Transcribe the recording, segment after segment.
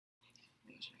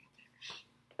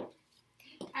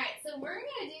so we're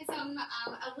going to do something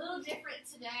a little different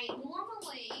today.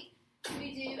 Normally,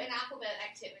 we do an alphabet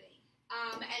activity.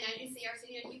 And as you see,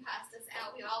 Arsenio, you passed us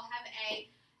out. We all have a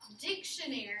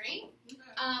dictionary.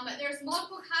 There's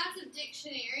multiple kinds of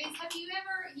dictionaries. Have you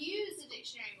ever used a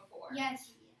dictionary before?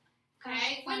 Yes.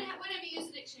 Okay. When have you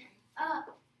used a dictionary?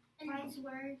 Finds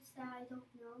words that I don't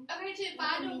know. Okay, to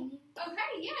find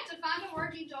to find a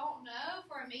word you don't know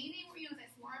for a meaning. What are you going to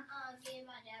say, Smart? Me and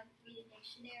my dad would read a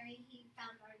dictionary. He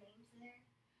found our names there.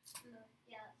 So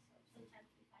sometimes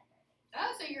we find our names.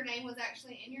 Oh, so your name was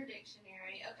actually in your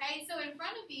dictionary. Okay, so in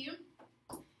front of you,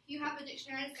 you have a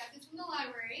dictionary. It's got this from the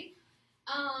library.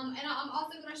 And I'm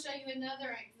also going to show you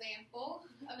another example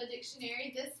of a dictionary.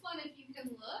 This one, if you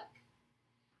can look,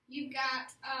 you've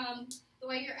got the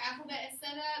way your alphabet is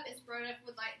set up. It's brought up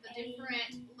with like the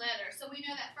different letters. So we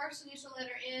know that first initial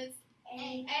letter is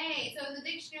A. A. So in the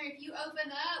dictionary, if you open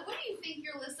up, what do you think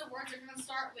your list of words are going to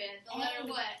start with? The letter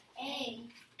what? A.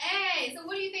 A. So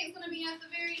what do you think is going to be at the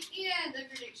very end of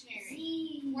your dictionary?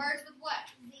 Z. Words with what?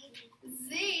 Z.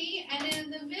 Z. And then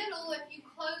in the middle, if you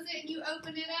close it and you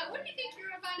open it up, what do you think you're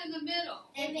going to find in the middle?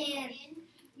 M.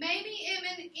 Maybe M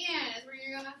and N is where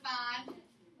you're going to find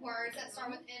words that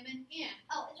start with M and N.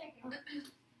 Oh, it's right here.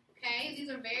 Okay, these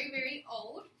are very, very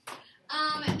old.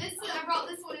 I brought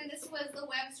this one in. This was the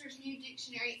Webster's New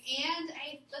Dictionary and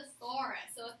a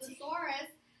thesaurus. So a thesaurus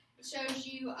shows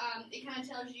you, it kind of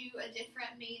tells you a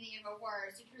different meaning of a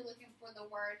word. So if you're looking for the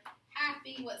word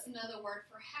happy, what's another word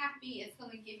for happy? It's going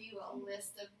to give you a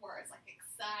list of words like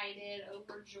excited,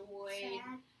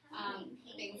 overjoyed,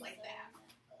 things like that.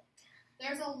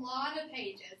 There's a lot of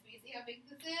pages. You see how big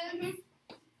this is?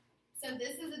 So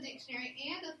this is a dictionary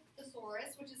and a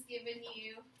thesaurus, which is giving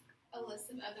you a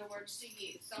list of other words to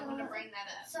use. So I'm going to bring that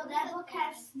up. So that book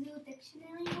has new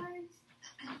dictionary words?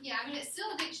 Yeah, I mean, it's still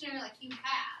a dictionary like you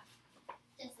have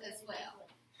as well.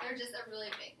 They're just a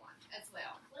really big one as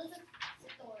well. What is a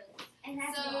thesaurus?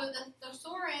 So the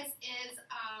thesaurus is,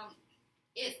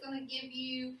 it's going to give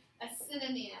you a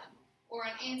synonym or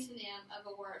an antonym of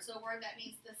a word. So a word that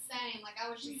means the same. Like I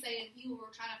was just saying, if you were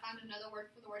trying to find another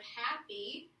word for the word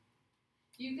happy,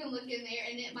 you can look in there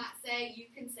and it might say, you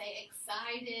can say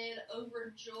excited,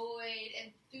 overjoyed,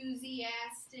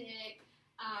 enthusiastic,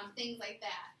 things like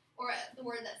that. Or the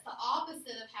word that's the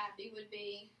opposite of happy would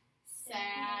be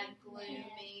sad,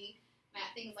 gloomy,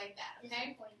 things like that,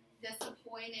 okay?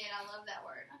 Disappointed. I love that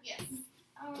word. Yes.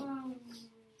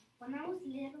 When I was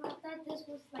little, I thought this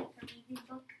was like a reading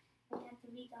book. We had to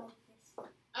read all of this.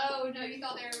 Oh, no, you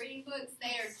thought they were reading books?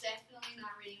 They are definitely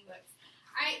not reading books.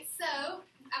 Alright, so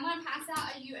I'm going to pass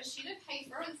out you a sheet of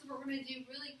paper. This is what we're going to do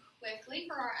really quickly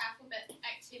for our alphabet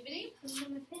activity.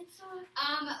 Looking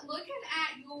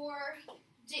at your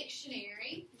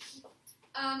dictionary,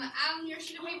 on your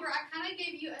sheet of paper, I kind of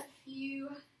gave you a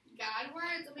few guide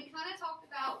words, and we kind of talked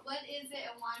about what is it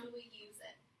and why do we use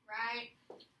it, right?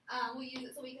 We use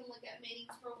it so we can look at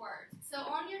meanings for words. So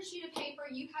on your sheet of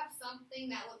paper, you have something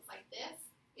that looks like this.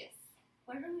 Yes.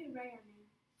 Where do we write our name?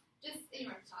 Just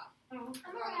anywhere at the top. I'm going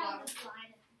to have this line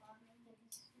at the bottom.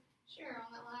 Sure, on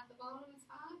that line at the bottom is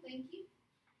fine. Thank you.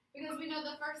 Because we know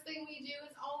the first thing we do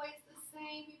is always the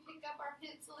same. We pick up our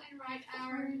pencil and write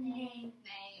our name.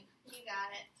 You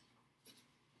got it.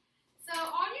 So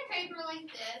on your paper like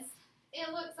this,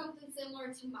 it looks something similar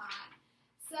to mine.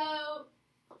 So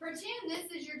pretend this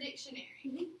is your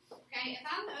dictionary. Okay, if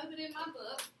I'm opening my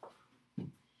book,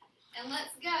 and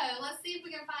let's go. Let's see if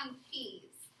we can find P's.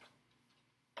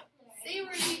 See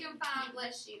where you can find,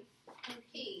 bless you,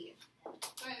 P.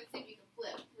 Let's see if you can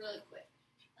flip really quick.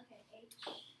 Okay, H.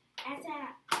 Let's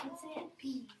say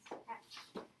P's.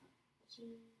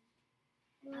 G.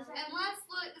 And let's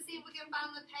look to see if we can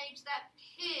find the page that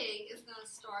pig is going to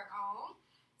start on.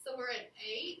 So we're at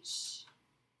H.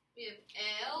 We have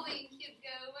L. We can keep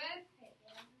going.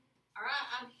 All right,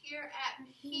 I'm here at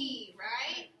P,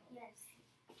 right? Yes.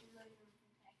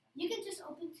 You can just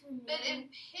open to me. But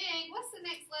in pig, what's the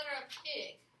next letter of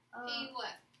pig? P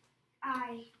what?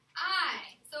 I.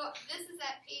 I. So this is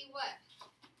at P what?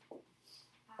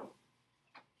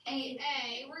 A.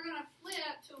 We're going to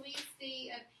flip till we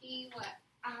see a P what?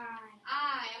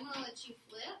 I. I'm going to let you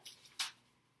flip.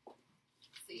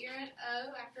 So you're at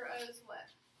O. After O is what?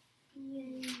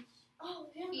 P. Oh,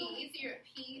 yeah. P. So you're at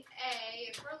P-A.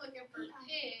 If we're looking for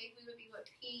pig, we would be what?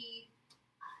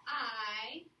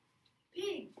 P-I.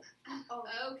 Pig. Oh.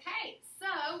 Okay,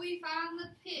 so we found the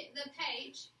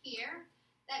page here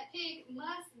that pig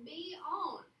must be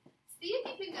on. See if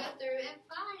you can go through and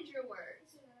find your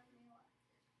words.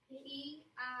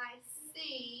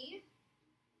 P-I-C,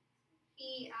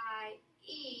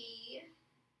 P-I-E,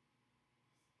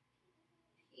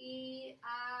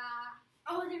 P-I,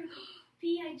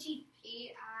 P-I-G.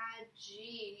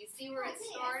 P-I-G. You see where it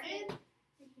started?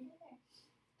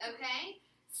 Okay.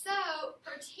 So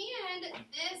pretend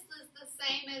this is the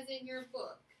same as in your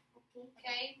book.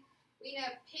 Okay. We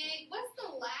have pig. What's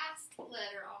the last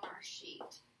letter on our sheet?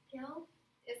 Pill.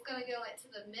 It's going to go like to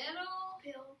the middle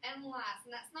Pill. and last.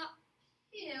 And that's not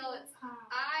pill. It's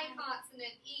Pile. I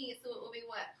consonant E. So it will be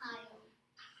what? Pile.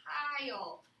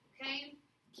 Pile. Okay.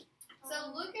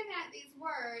 So looking at these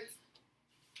words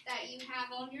that you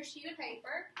have on your sheet of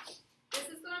paper, this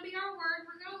is going to be our word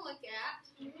we're going to look at.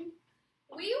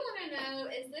 We want to know,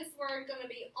 is this word going to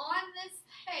be on this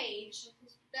page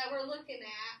that we're looking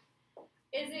at?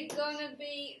 Is it going to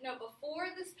be, before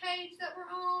this page that we're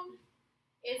on?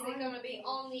 Is it going to be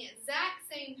on the exact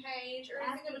same page, or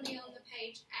is it going to be on the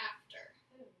page after?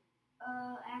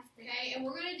 After. Okay, and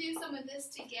we're going to do some of this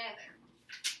together.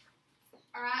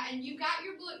 All right, and you got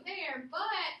your book there,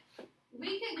 but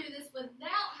we can do this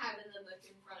without having the book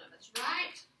in front of us,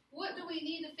 right? What do we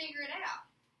need to figure it out?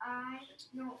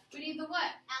 We need the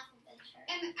what? Alphabet chart.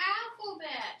 An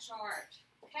alphabet chart.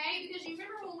 Okay, because you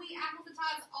remember when we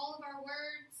alphabetize all of our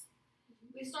words,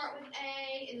 we start with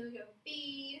A, and then we go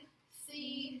B,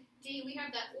 C, D. We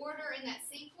have that order and that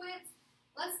sequence.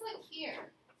 Let's look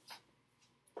here.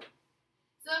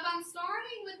 So if I'm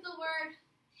starting with the word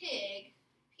pig,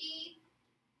 P-I-G,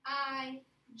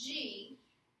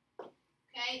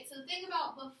 okay, so think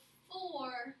about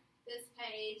before this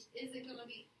page. Is it going to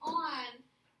be on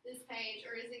this page,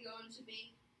 or is it going to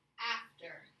be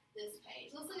after this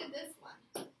page? Let's look at this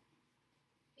one.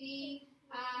 P-I-G-E.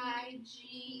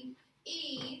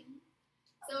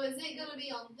 So is it going to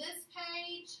be on this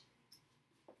page,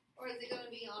 or is it going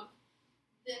to be on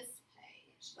this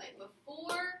page? Like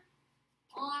before,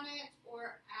 on it,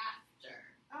 or after?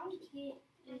 I don't get what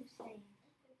you're saying.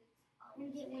 I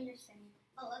don't get what you're saying.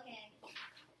 Oh, okay.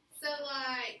 So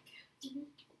like,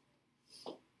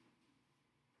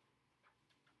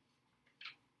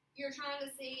 you're trying to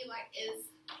see, like, is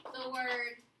the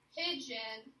word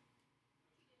pigeon,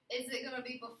 is it going to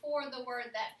be before the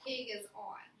word that pig is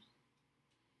on?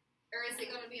 Or is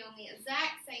it going to be on the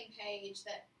exact same page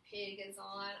that pig is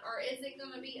on? Or is it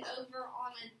going to be over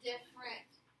on a different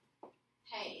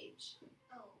page?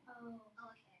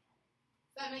 Okay.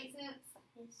 Does that make sense?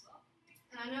 Yes.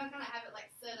 And I know I kind of have it, like,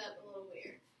 set up a little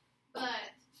weird.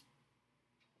 But,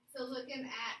 so looking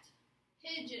at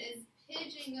pigeon, is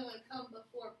pigeon going to come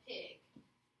before pig?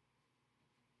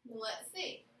 Let's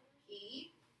see.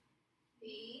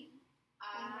 P-I-I-G.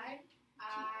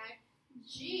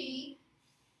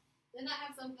 Then I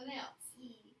have something else.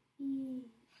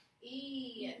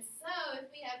 E. So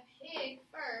if we have pig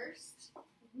first,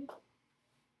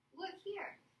 look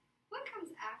here. What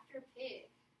comes after pig?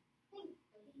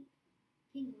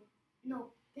 Penguin.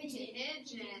 No, pigeon.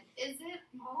 Pigeon. Is it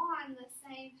on the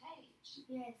same page?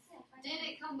 Yes. Did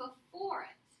it come before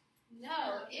it?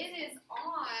 No, it is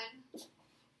on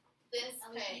this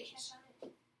page.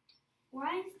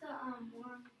 Why is the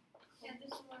one? Yeah,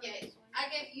 I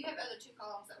gave you have other two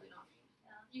columns that we don't need.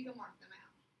 You can mark them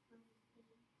out.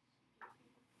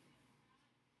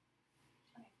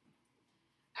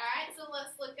 All right, so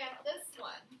let's look at this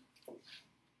one.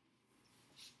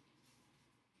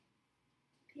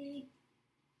 Pig.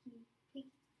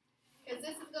 Because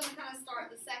this is going to kind of start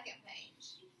the second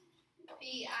page.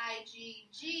 P-I-G-G-I-S-H,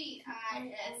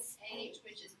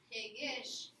 which is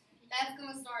piggish. That's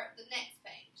going to start the next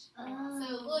page.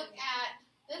 So look at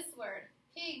this word,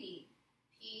 piggy.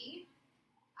 P-I-G-G-Y.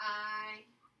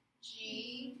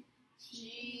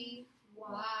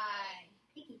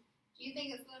 Piggy. Do you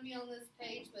think it's going to be on this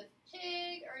page with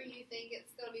pig, or you think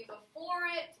it's going to be before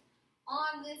it,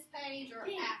 on this page, or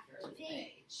Pig. after the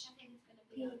Pig. page? I think it's gonna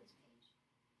be on this page.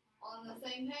 On the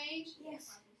same page?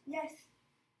 Yes. Yes.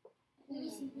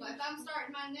 Well, if I'm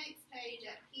starting my next page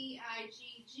at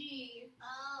P-I-G-G,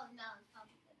 Oh no, it's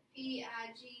probably gonna be.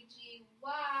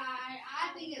 P-I-G-G-Y,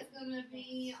 I think it's going to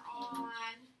be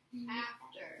on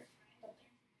after.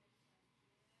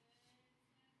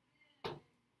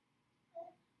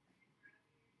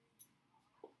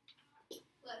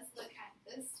 Let's look at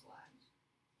this one.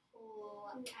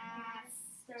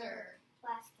 Plaster.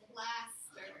 Plaster.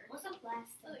 Plaster. What's a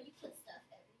plaster? Oh, you put stuff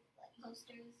everywhere, like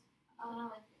posters.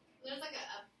 There's like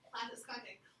a plastic, it's kind of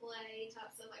like a clay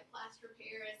type stuff, like plaster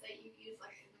Paris that you use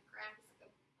like in the craft. It's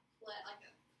like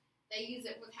a they use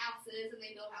it with houses, and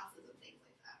they build houses and things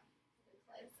like that. The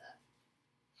clay stuff.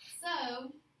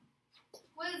 So,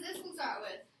 what does this one start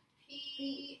with?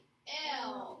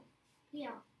 P-L.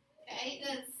 Yeah. Okay,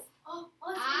 does Oh,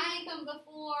 I come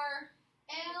before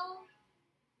L?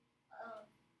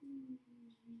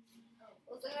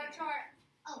 Let's look at our chart.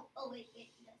 Oh, wait, it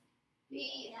does.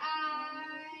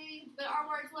 P-I, but our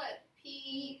word's what?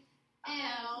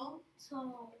 P-L.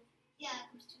 So, yeah, it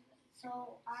comes to it.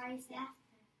 So, I say after.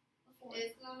 Before.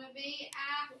 It's going to be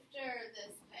after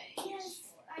this page. Yes,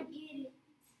 I get it.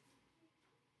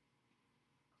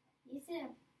 You said,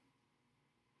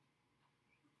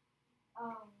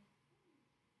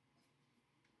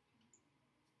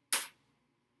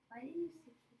 why did you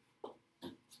say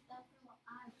that's what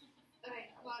I. Okay,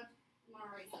 come on. I'm going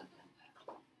to read something.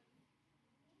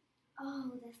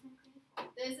 Oh, that's not great.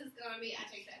 This is going to be, I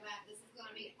take that back, this is going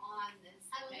to be on this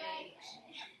I was page.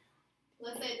 right.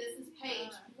 Let's say this is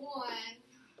page 1.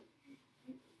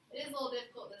 It is a little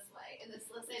difficult this way. And this,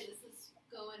 let's say this is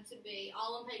going to be,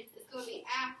 all on page, it's going to be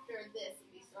after this if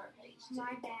we start page 2.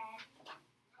 My bad.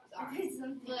 Sorry.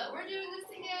 Look, we're doing this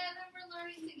together, we're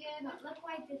learning together. Look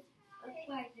like this. Look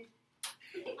like this.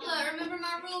 Look, remember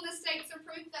my rule, mistakes are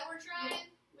proof that we're trying?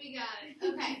 We got it.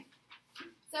 Okay.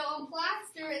 So on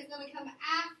plaster, it's going to come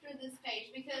after this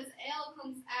page because L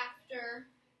comes after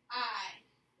I,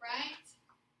 right?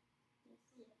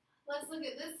 Let's look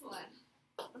at this one.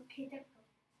 Okay, there we go.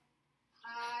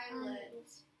 Pilot.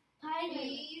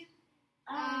 Pilot.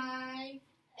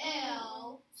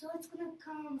 P-I-L. So it's gonna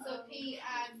come. So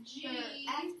P-I-G.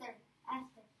 After.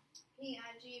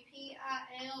 P-I-G.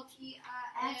 P-I-L.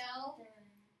 P-I-L. After.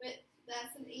 But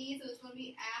that's an E, so it's going to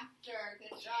be after.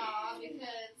 Good job,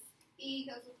 because E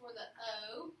goes before the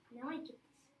O. Now I get this.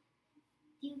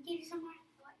 Do you get it somewhere?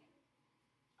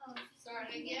 Oh,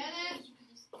 Starting to get it.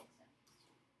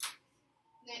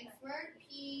 Next word,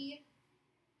 P-I-E.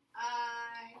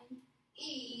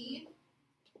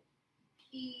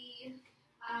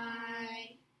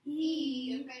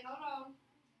 P-I-E. Okay, hold on.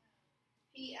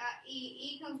 P-I-E.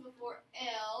 E comes before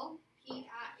L.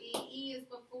 P-I-E. E is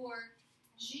before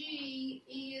G.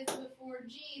 E is before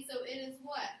G. So it is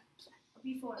what?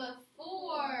 Before.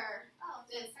 Before Oh,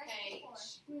 this so first page. before.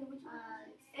 Wait, which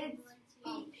one? It's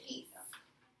Oh, peace.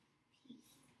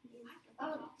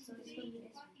 Oh, so it's gonna be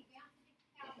this one.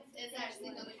 It's actually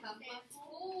going to come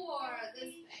before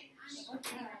this page.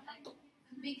 Okay.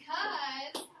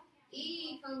 Because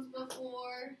E comes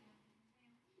before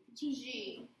G.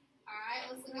 G. Alright,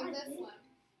 let's look at this one.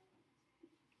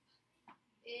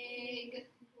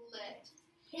 Piglet.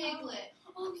 Piglet.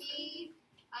 Oh, P-I-G-L.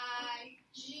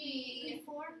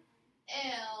 before.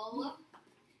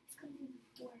 It's gonna be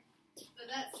before. But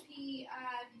that's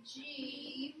P-I-G.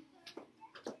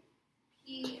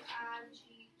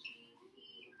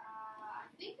 I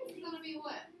think it's going to be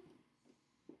what?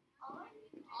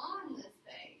 On this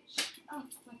page. Oh,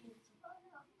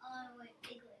 wait,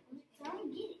 piglet. I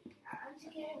don't get it. I'm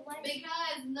just getting what?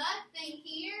 Because nothing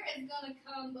here is going to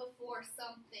come before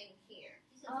something here.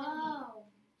 Oh.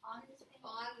 On this page.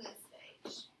 On this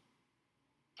page.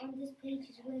 On this page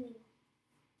is winning.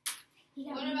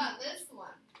 What about this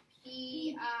one?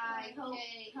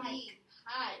 P-I-K-E. Pike.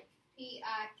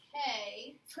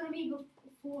 P-I-K. It's gonna be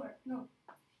before. No.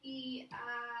 P-I-L.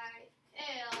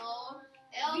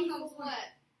 L comes what?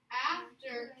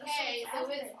 After K. So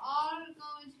it's all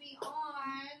going to be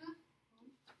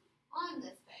on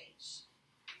this page.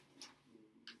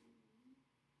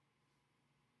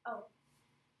 Oh.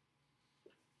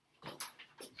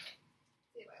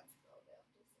 See if I can scroll down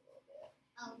just a little bit.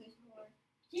 Oh, there's more.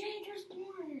 Yeah, there's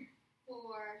more.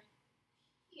 For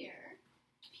here.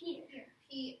 Peter.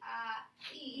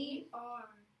 P-I-E. E-R.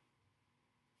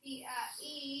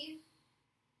 P-I-E.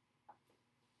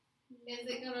 Is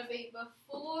it going to be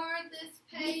before this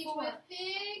page Before. with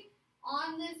pig?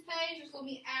 On this page, or it's going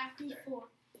to be after? Before.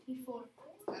 It's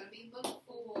going to be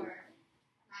before.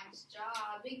 Nice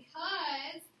job.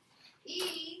 Because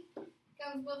E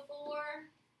comes before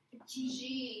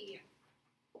G.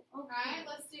 Alright,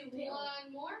 let's do Pill.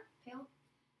 one more. Pill.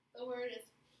 The word is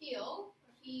pill.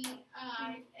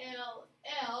 P-I-L-L.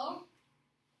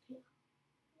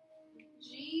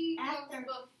 G comes After.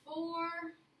 before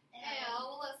L.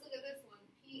 Well, let's look at this one.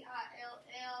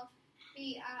 P-I-L-L.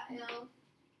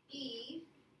 P-I-L-E.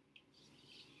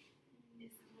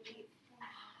 It's going to be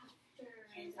after.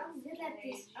 Yes, I'm good at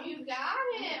this. You got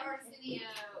it, Arsenio.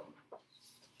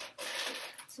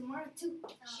 Tomorrow too.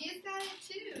 She's got it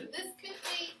too. This could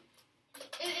be,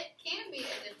 it can be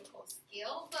a difficult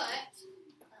skill, but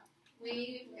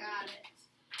we've got it.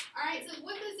 Alright, so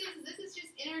what this is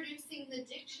just introducing the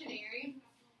dictionary.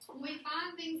 When we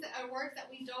find things that are words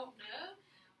that we don't know,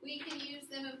 we can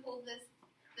use them and pull them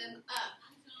up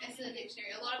as in a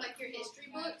dictionary. A lot of like your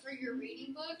history books or your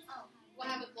reading books will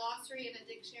have a glossary and a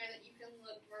dictionary that you can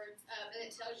look words up, and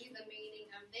it tells you the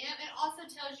meaning of them. It also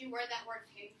tells you where that word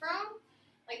came from,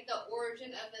 like the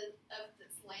origin of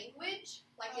its language.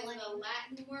 Like, is it a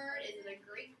Latin word? Is it a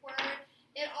Greek word?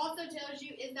 It also tells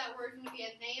you, is that word going to be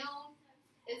a noun?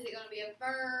 Is it going to be a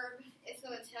verb? It's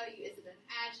going to tell you, is it an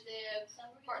adjective?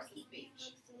 Parts of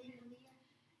speech.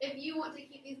 If you want to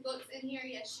keep these books in here,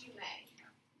 yes, you may.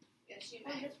 Yes, you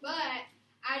may. But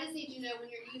I just need you to know when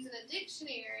you're using a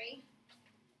dictionary,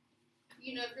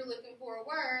 you know, if you're looking for a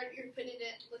word, you're putting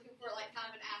it, looking for like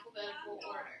kind of an alphabetical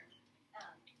order.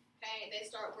 Okay, they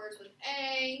start words with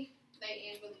A, they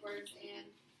end with words in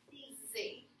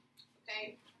Z.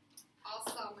 Okay,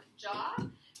 awesome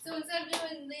job. So instead of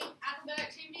doing the alphabet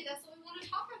activity, that's what we want to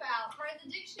talk about for the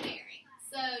dictionary.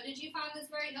 So did you find this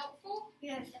very helpful?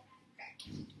 Yes.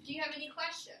 Okay. Do you have any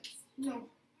questions? No.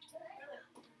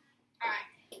 Alright,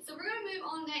 so we're going to move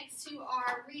on next to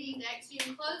our reading deck. So you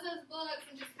can close those books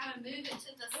and just kind of move it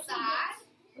to the side.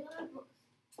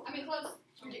 Close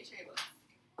your dictionary books.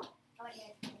 Oh,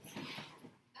 yeah.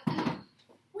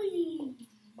 Whee!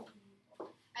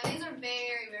 And these are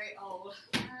very, very old.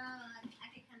 I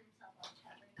can kind of tell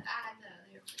by the cover. I know,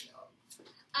 they're pretty old.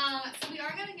 So we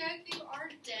are going to go through our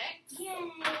decks Yay!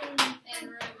 and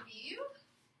review.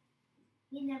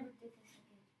 We never did this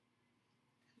again.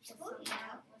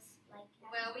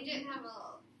 Well, we didn't have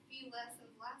a few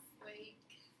lessons last week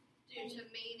due to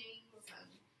meetings and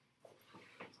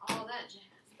all that jazz.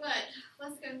 But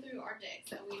let's go through our decks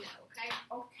that we know, okay?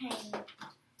 Okay.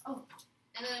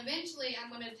 And then eventually I'm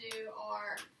going to do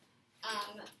our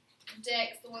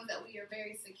decks, the ones that we are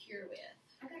very secure with.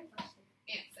 Okay, question.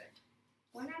 Answer.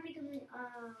 When are we doing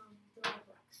the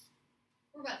Roblox?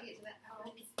 We're about to get to that.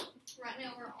 Right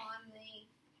now we're on the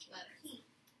letters.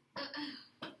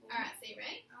 Alright, so you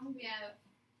ready? We have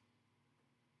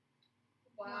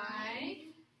Y,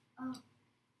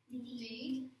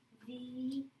 D,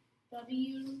 V,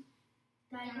 W,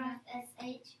 digraph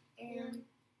SH, M,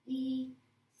 E,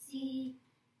 C,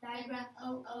 digraph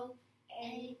OO,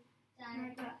 A,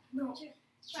 digraph, no,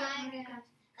 trigraph,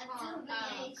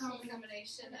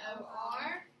 combination OR,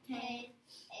 K,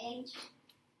 H,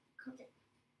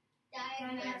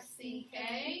 digraph CK,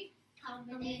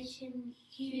 combination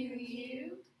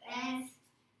QU, S,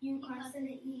 U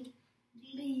consonant E,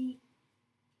 B,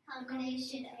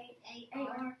 combination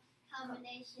AR,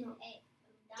 combination A,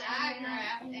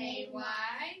 digraph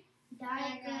AY,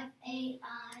 digraph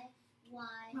AI,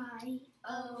 Y,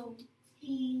 O, P,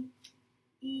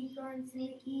 E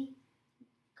consonant E,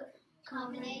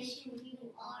 combination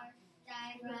UR,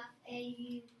 digraph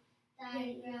AU,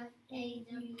 digraph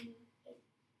AU,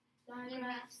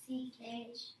 digraph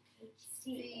CH,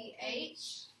 CH,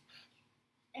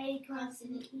 A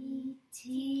consonant E,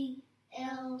 T,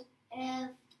 L,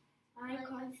 F, I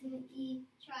consonant E,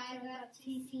 trigraph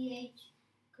TCH,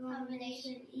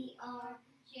 combination ER,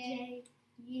 J,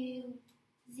 U,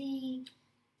 Z,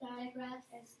 digraph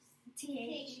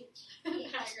TH,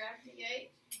 digraph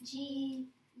DH, G,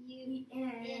 U,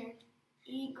 N,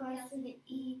 E consonant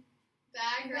E,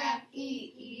 digraph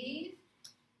EE,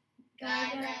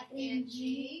 digraph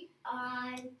NG,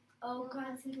 I, O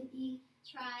consonant E,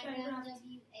 trigraph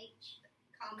WH,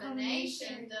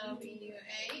 combination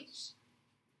WH,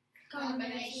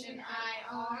 combination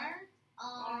IR,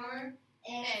 R,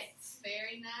 X.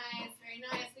 Very nice, very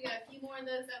nice. We got a few more of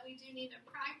those that we do need to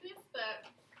practice, but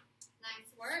nice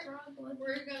work.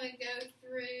 We're going to go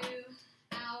through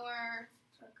our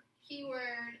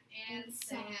keyword and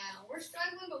sound. We're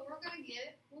struggling, but we're going to get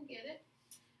it. We'll get it.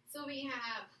 So we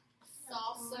have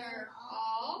saucer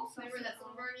all. Remember, that's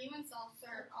one of our new ones,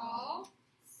 saucer all.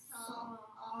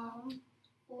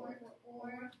 Fork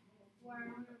or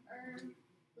worm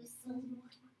whistle,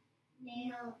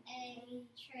 nail a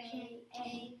tray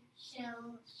a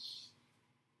shell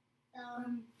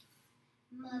thumb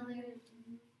mother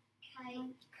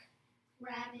kite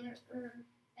rabbit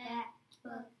bat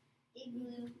book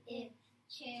igloo it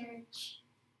chair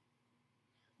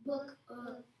book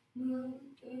moon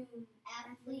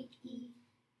athlete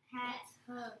hat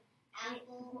hug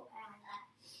apple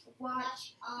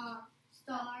watch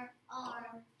star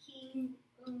king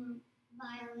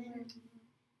violin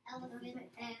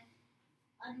elephant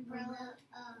umbrella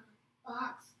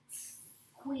box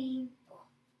queen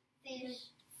fish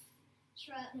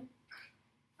truck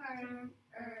fern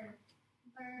bird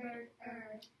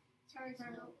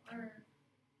turtle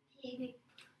pig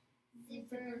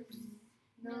zipper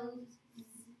nose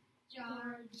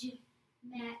jar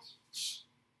match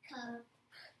cup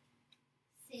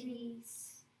cities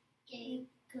gate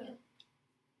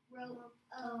rope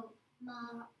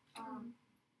mop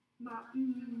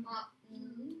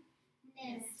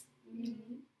nest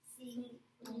see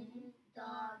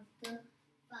dog the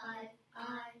 5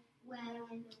 I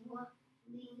wagon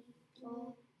leaf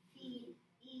feed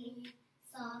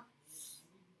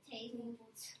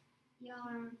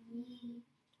me,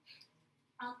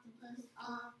 octopus,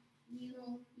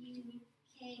 mule,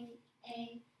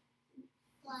 U-K-A,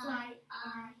 fly,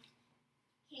 I,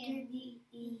 candy,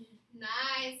 E.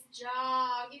 Nice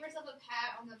job. Give yourself a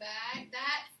pat on the back.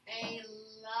 That's a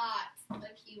lot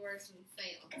of keywords and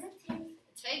sounds.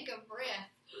 Take a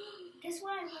breath. Guess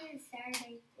what I went on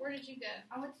Saturday? Where did you go?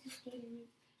 I went to skating.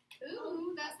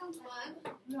 Ooh, that sounds fun.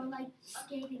 No, like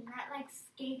skating, not like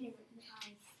skating with my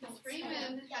eyes. Miss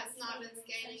Freeman has not been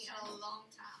skating in a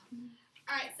long time.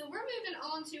 Alright, so we're moving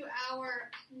on to our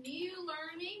new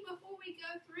learning. Before we go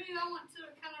through, I want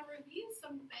to kind of review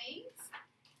some things.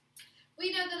 We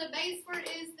know that a base word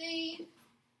is the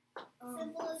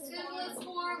simplest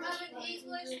form of an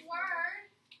English word.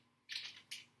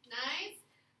 Nice.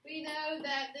 We know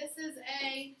that this is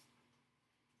a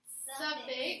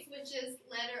suffix, which is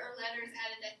letter or letters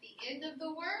added at the end of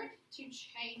the word to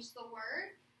change the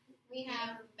word. We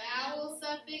have a vowel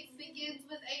suffix begins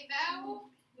with a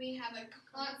vowel. We have a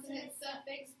consonant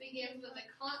suffix begins with a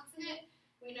consonant.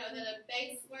 We know that a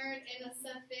base word and a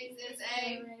suffix is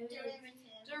a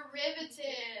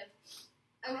derivative.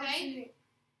 Okay?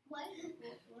 What?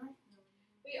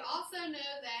 We also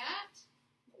know that,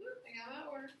 I got my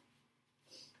order.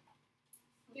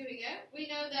 Here we go.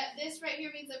 We know that this right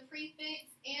here means a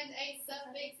prefix and a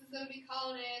suffix is going to be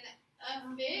called an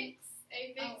affix.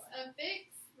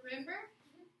 Affix. Remember?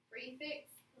 Prefix,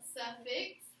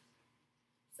 suffix.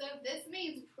 So this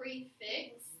means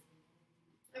prefix.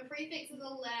 A prefix is a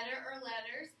letter or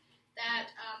letters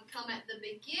that come at the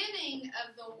beginning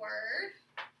of the word.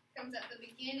 Comes at the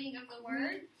beginning of the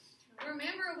word.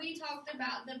 Remember we talked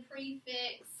about the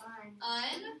prefix un.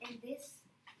 And this.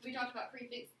 We talked about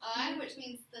prefix un, which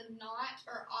means the not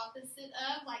or opposite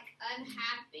of, like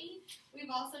unhappy. We've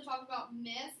also talked about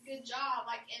miss, good job,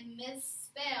 like and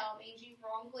misspell means you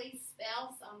wrongly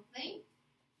spell something.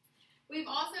 We've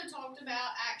also talked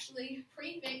about actually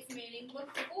prefix meaning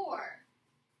before.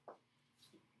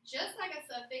 Just like a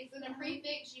suffix and a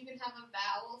prefix, you can have a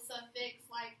vowel suffix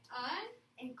like un.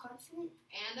 And consonant.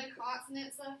 And a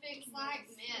consonant suffix like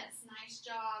miss. Nice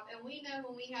job. And we know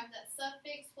when we have that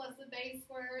suffix plus a base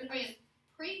word,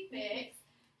 prefix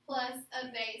plus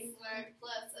a base word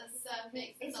plus a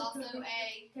suffix is also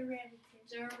a derivative.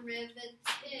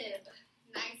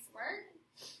 Nice word.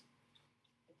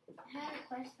 I had a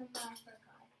question, but I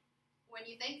forgot. When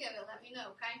you think of it, let me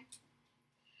know, okay?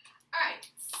 Alright,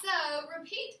 so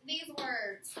repeat these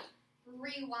words.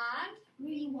 Rewind.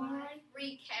 Rewind.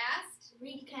 Recast.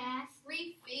 Recast.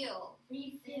 Refill.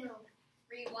 Refilled.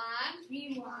 Rewind.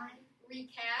 Rewind.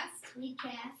 Recast.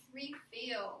 Recast.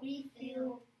 Refill.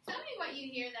 Refill. Tell me what you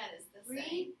hear that is the Re.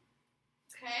 same.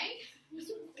 Okay?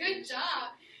 Good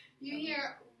job. You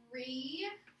hear re.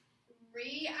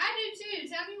 I do too.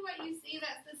 Tell me what you see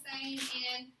that's the same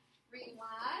in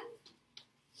rewind.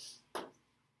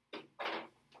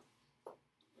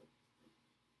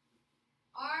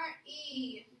 R-E-W-I-N-D.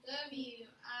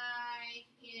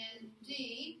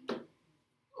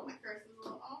 Oh, my curse is a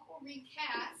little awful.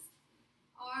 Recast.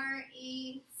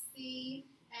 R-E-C-A-S-T.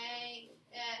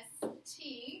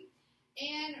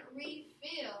 And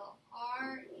refill.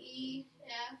 R-E-F-I-L-L.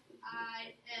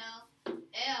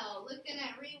 Looking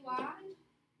at rewind,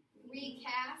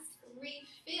 recast,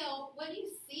 refill. What do you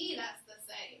see that's the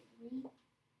same?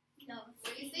 No.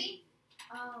 What do you see?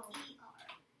 Oh.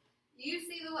 You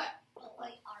see the what?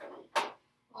 Like R-E.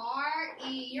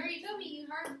 R-E. You already told me you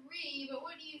heard re, but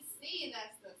what do you see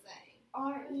that's the same?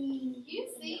 R-E. You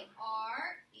see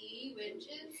R-E, which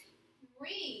is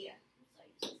re.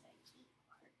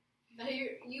 No,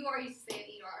 you are used to saying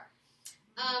E-R.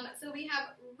 So we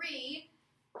have re.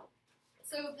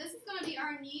 So this is going to be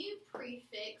our new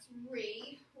prefix,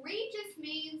 re. Re just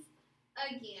means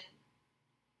again.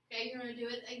 Okay, you're going to do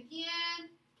it again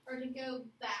or to go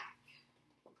back.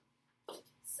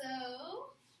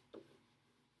 So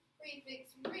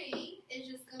prefix re is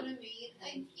just going to mean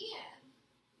again.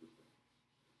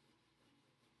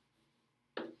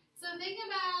 So think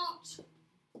about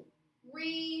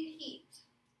reheat.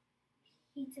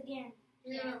 Heat again.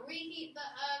 You're going to reheat the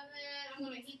oven. I'm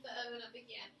going to heat the oven up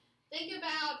again. Think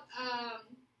about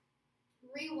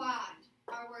rewind,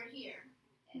 our word here.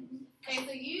 Okay,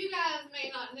 so you guys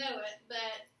may not know it,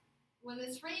 but when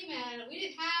Miss Freeman, we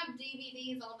didn't have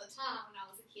DVDs all the time when I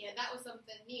was a kid. That was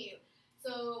something new.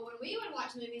 So when we would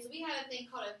watch movies, we had a thing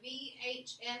called a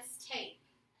VHS tape.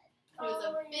 It was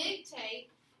a big tape,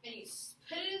 and you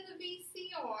put it in the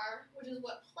VCR, which is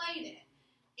what played it.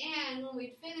 And when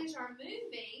we'd finish our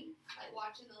movie, like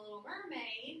watching The Little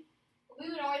Mermaid, we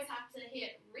would always have to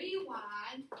hit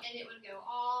rewind, and it would go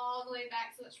all the way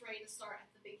back so it's ready to start at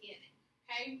the beginning.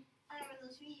 Okay? I remember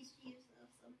those. We used to use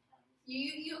those sometimes.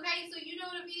 You okay? So you know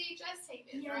what a VHS tape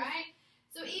is, Yes. right?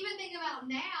 So even think about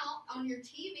now on your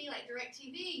TV, like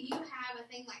DirecTV, you have a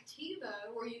thing like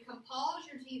TiVo where you can pause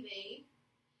your TV,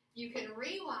 you can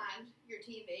rewind your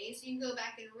TV, so you can go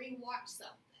back and rewatch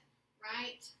something,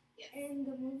 right? Yes. And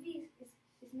the movie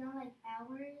is not like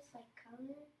ours, like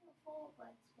colorful,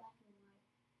 but it's black and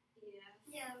white. Yes.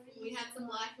 Yeah, We had some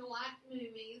black and white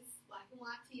movies, black and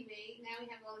white TV. Now we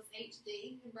have all this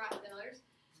HD and bright colors.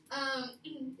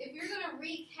 If you're going to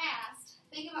recast,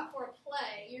 think about for a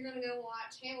play, you're going to go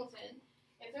watch Hamilton.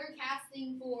 If they're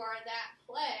casting for that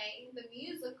play, the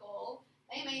musical,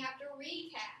 they may have to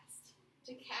recast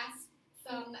to cast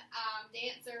some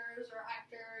dancers or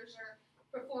actors or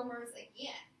performers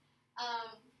again.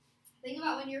 Think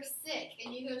about when you're sick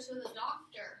and you go to the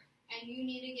doctor and you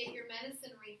need to get your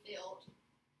medicine refilled,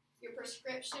 your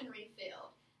prescription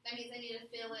refilled. That means they need to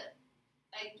fill it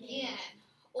again.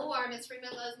 Or Miss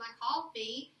Freeman loves my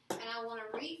coffee and I want to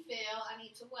refill. I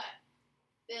need to what?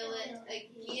 Fill it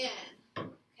again.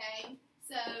 Okay?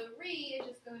 So re is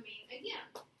just going to mean again.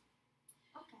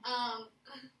 Okay.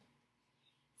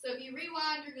 So if you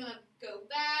rewind, you're going to go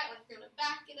back, like you're going to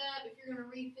back it up. If you're going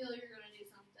to refill, you're going to do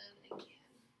something again.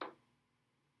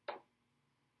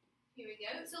 Here we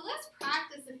go. So let's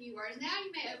practice a few words. Now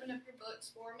you may open up your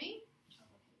books for me.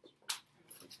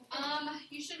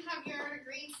 You should have your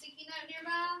green sticky note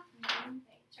nearby.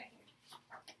 It's right here.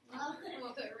 I'm going to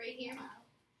put it right here.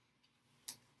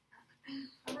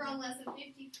 We're on lesson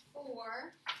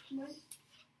 54.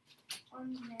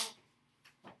 On that.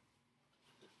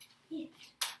 Yeah.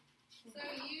 So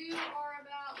you are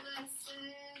about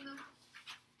lesson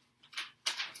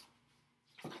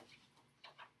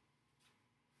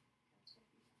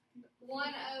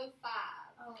 105.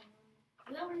 Oh,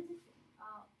 we already did it.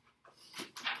 Oh.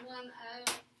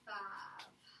 105.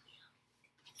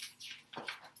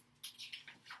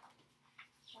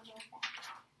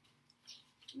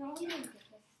 No, we didn't get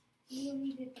this. We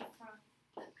only did the front.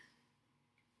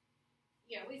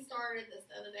 Yeah, we started this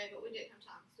the other day, but we didn't have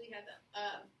time because we had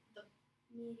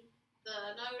Meeting.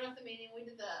 not the meeting. We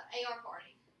did the AR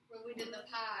party where we did the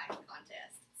pie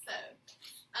contest. So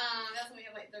that's when we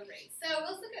have like the race. So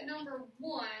let's look at number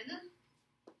 1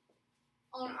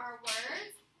 on our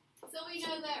words. So we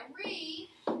know that re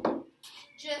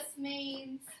just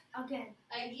means Again.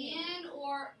 again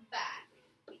or back.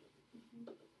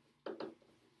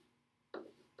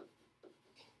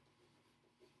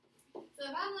 So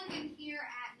if I'm looking here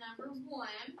at number 1,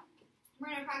 we're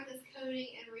going to practice coding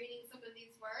and reading some of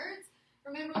these words.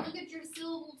 Remember, look at your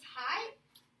syllable type.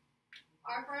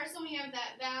 Our first one, we have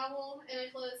that vowel in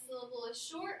a closed syllable is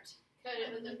short. Code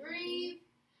it with a breathe.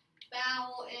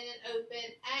 Vowel in an open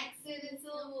accented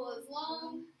syllable is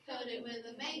long. Code it with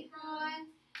a macron.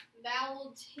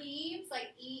 Vowel teams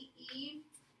like E, E,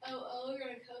 O, O. You're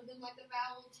going to code them like a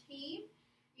vowel team.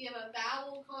 You have a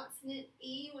vowel consonant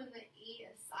E when the E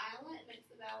is silent. It makes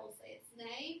the vowel say its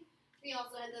name. We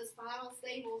also have those final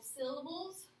stable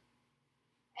syllables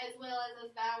as well as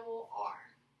those vowel R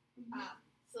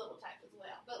syllable type as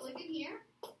well. But look in here.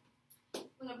 I'm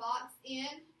going to box in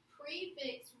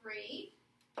prefix re.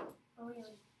 Oh,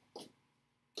 really?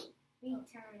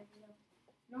 Return.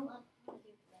 No.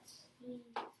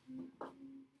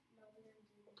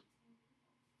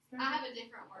 I have a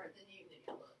different word than you in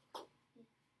your book.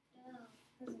 Oh,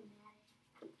 doesn't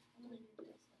matter. I'm gonna do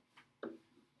this one.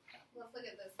 Let's look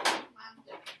at this one. Mine's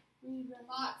different.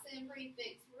 Box in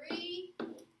prefix re.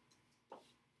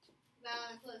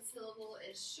 Vowel and closed syllable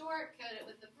is short. Code it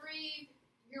with the breathe.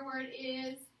 Your word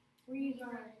is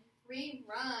Rerun.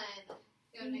 rerun.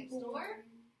 Go next door.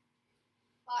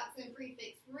 Box in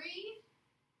prefix re.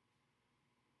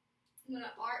 I'm going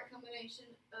to art combination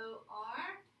OR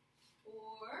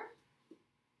or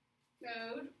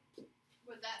code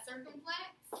with that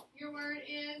circumflex. Your word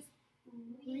is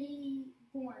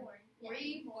Reborn.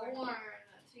 reborn.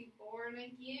 To be born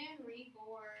again,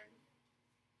 reborn.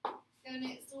 Go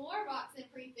next door. Box in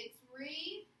prefix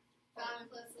re. Vowel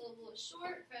plus syllable is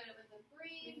short. Code it with a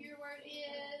breathe. Your word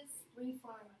is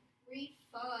Refund.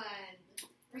 refund.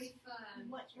 Refund.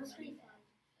 What's refund?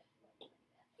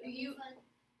 You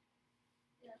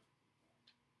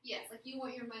Yes, like you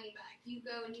want your money back. You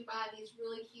go and you buy these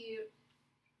really cute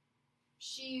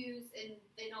shoes and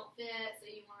they don't fit, so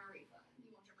you want a refund. You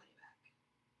want your money back.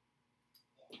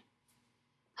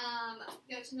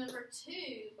 Go to number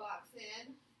 2, box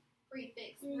in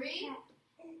prefix re.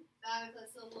 Vowel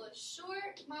plus syllable is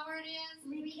short. My word is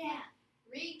Recap.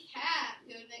 recap.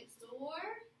 Go next door.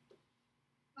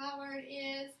 My word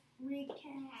is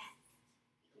Recast.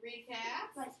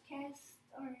 recap. Like cast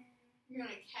or You're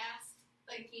gonna cast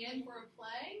again for a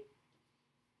play.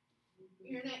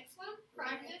 Your next one,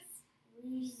 practice.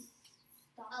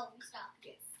 Restock. Restock.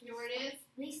 Yes. Your word is?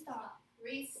 Restock.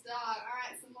 Restock. All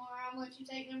right, Samara, I'm going to let you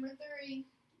take number 3.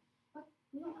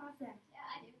 We don't have that. Yeah,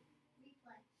 I do.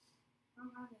 Replay. I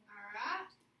don't have it. All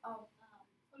right. Oh.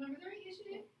 Well, number 3, yes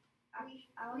you do. I was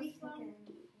thinking.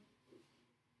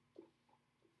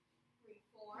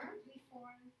 Reform.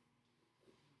 Reform.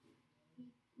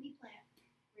 Replant.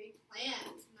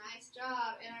 Replant. Nice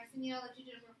job. And Arsenio, I'll let you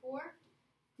do number 4.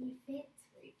 Refit.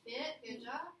 Refit. Good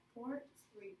job. Port.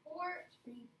 Report.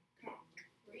 Repack.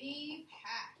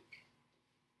 Repack.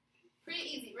 Pretty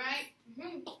easy, right?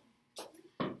 Mm-hmm.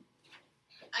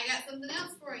 I got something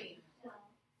else for you. Well,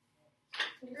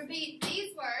 Repeat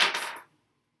these words.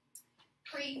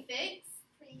 Prefix.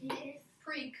 prefix.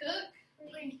 Pre-cook.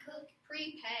 Pre-cook.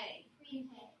 Prepay.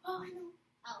 Prepay. Oh, I know.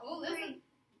 Oh, listen.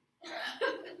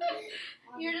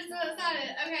 You're just so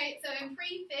excited. Okay, so in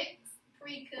prefix,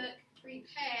 pre-cook,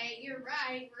 prepay, you're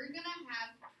right. We're going to have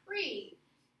pre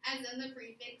as in the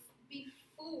prefix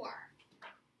before.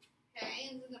 Okay,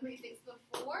 as in the prefix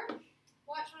before.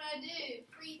 Watch what I do.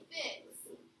 Prefix.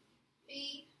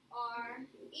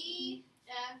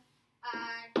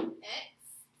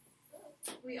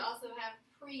 P-R-E-F-I-X. We also have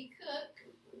pre-cook.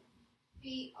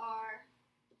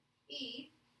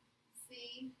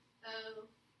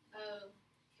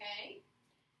 P-R-E-C-O-O-K.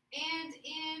 And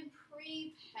in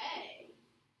prepay.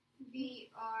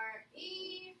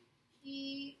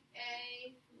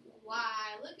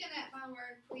 P-R-E-P-A-Y. Looking at my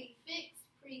word prefix,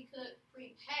 pre-cook,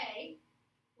 prepay,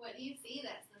 what do you see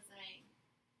that's the same?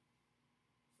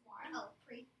 Smart. Oh,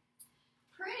 pre.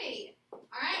 Pre.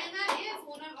 Alright, and that is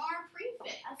one of our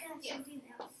prefix. I got Yes. something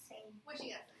else saying What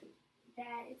you got there?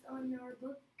 that it's on our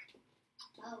book.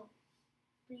 Oh.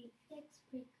 Prefix,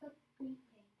 pre-cook, prepay.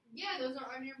 Yeah, those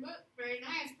are on your book. Very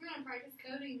nice. We're going to practice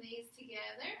coding these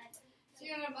together. So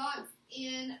you're going to box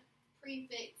in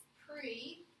prefix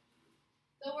pre.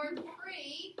 The word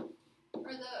pre,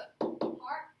 or the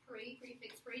part pre,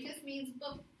 prefix pre, just means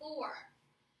before.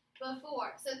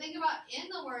 Before. So think about in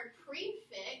the word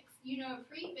prefix, you know a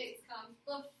prefix comes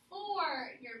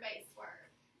before your base word.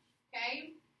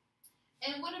 Okay?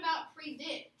 And what about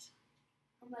predict?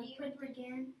 I'm like, print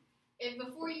again. If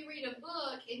before you read a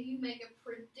book and you make a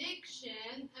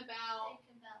prediction about,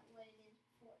 Think about what it is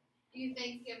before. you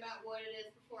think about what it is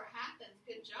before it happens.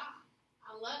 Good job.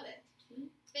 I love it.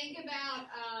 Think about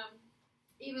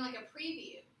even like a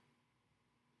preview.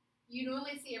 You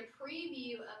normally see a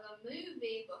preview of a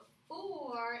movie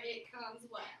before it comes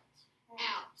what?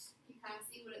 Out. You kind of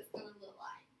see what it's going to look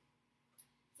like.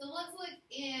 So let's look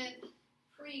in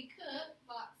pre-cook,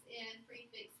 box in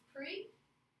prefix pre,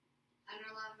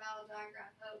 underline vowel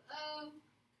diagram O-O.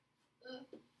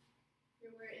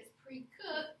 Your word is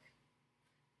pre-cook.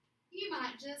 You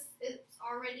might just, it's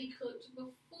already cooked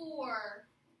before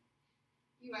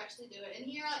you actually do it. And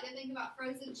here I like to think about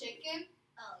frozen chicken.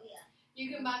 Oh, yeah.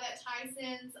 You can buy that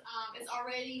Tyson's, it's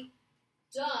already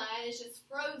done, it's just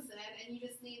frozen, and you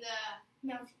just need to,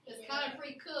 No. it's kind of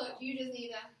pre-cooked, you just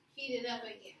need to heat it up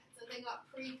again. So think about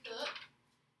pre-cook.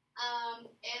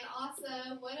 And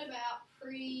also, what about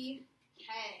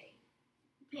pre-pay?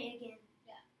 Pay again.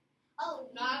 Oh,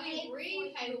 Not you even pay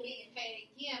repay before will you get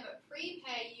paid again, but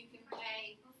prepay you can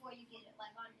pay. before you get it, like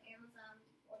on Amazon,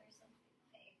 order something,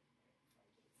 pay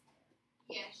before it gets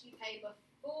there. Yes, you pay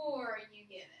before you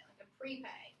get it, like a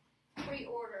prepay.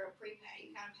 Pre-order, prepay.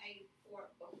 You kind of pay for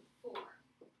it before.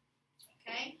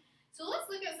 Okay? So let's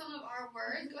look at some of our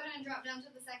words. Go ahead and drop down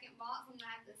to the second box. I'm going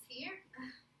to have this here.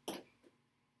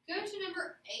 Go to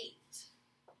number 8.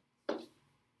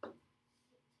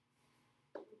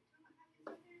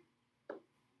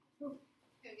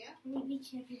 Here we go. Let me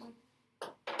check it out.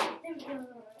 There we go.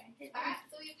 Alright,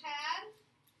 so we've had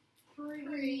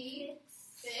prefix,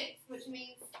 which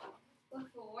means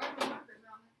before. My marker's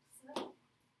wrong. So.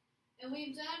 And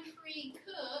we've done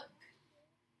pre-cook.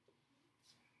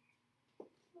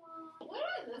 What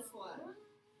about this one?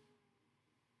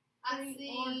 I see.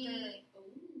 Pre-order.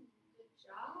 Ooh, good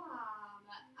job.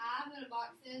 I'm going to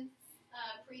box in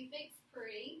prefix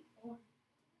pre.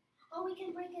 Oh, we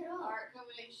can break it up. Art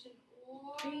combination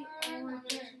or. Pre-order.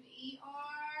 Combination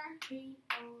ER.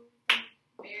 Pre-order.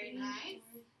 Very nice.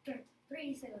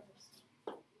 3 syllables.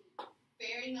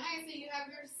 Very nice. So you have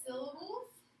your syllables.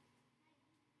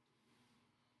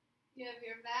 You have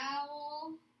your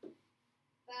vowel,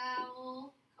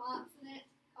 vowel, consonant,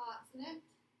 consonant.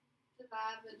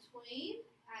 Divide between.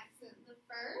 Accent the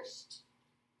first.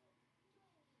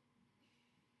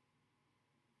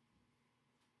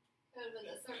 Go with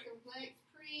a circumflex.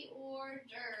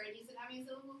 Pre-order. And you said how many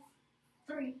syllables?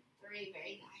 3. 3.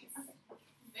 Very nice. Okay.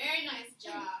 Very nice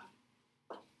job.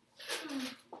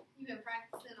 You've been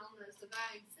practicing on those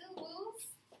dividing syllables.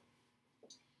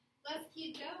 Let's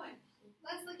keep going.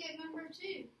 Let's look at number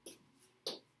 2.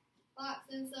 Box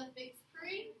and suffix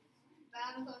pre.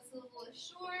 Vowel close syllable is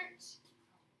short.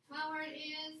 My word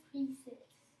is Preset.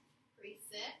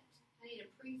 preset. I need a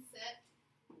preset.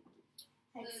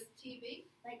 Like, The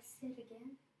TV. like sit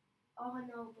again. Oh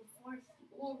no, before sit.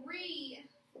 Well, re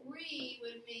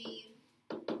would mean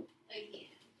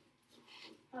again.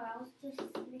 Oh, I was just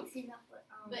mixing up with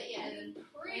But yeah, then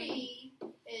pre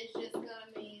is just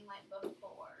gonna mean like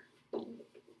before.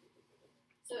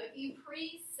 So if you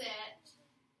preset,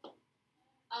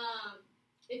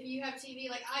 if you have TV,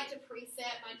 like I like to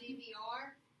preset my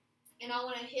DVR, and I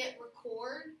want to hit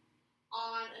record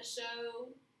on a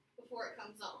show before it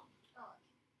comes on. Oh,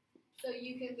 So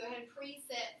you can go ahead and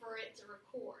preset for it to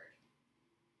record.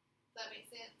 Does that make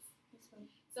sense? This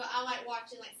one. So I like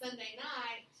watching like Sunday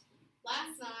night.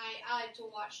 Last night I like to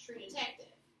watch True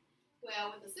Detective.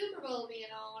 Well, with the Super Bowl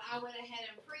being on, I went ahead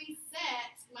and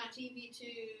preset my TV to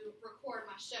record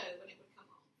my show when it would come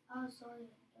on. Oh, sorry,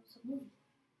 it was a movie.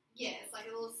 Yeah, it's like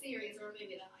a little series or a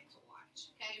movie that I like to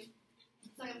watch. Okay,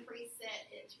 so I can preset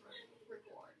it to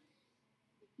record.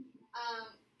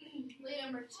 Lead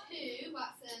number 2,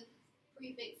 Watson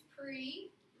prefix pre.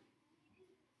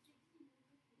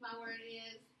 My word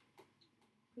is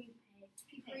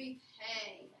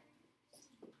Prepaid.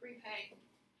 prepay.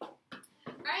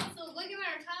 Alright, so looking at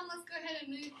our time, let's go ahead and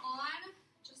move on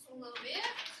just a little bit.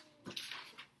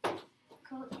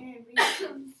 Code and read.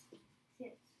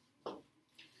 Sit.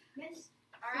 Miss.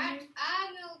 Alright,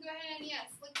 I'm going to go ahead and, yes,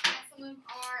 look at some of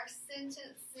our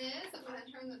sentences. I'm going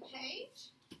to turn the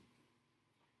page.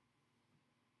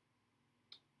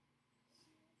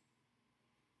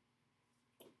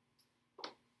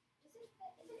 Is it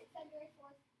February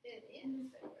 4th? It is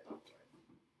February 4th.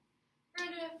 We're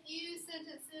going to do a few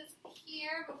sentences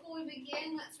here. Before we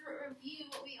begin, let's review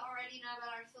what we already know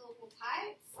about our syllable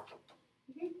types.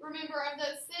 Remember, of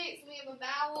those 6, we have a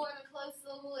vowel and a closed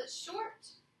syllable. It's short,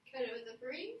 coded with a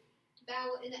pre.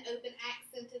 Vowel in an open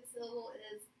accented syllable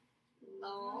is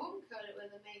long, coded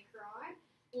with a macron.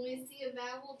 When we see a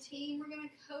vowel team, we're going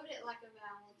to code it like a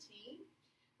vowel team.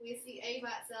 When we see A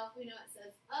by itself, we know it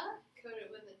says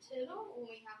coded with a tittle. When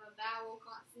we have a vowel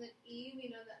consonant E, we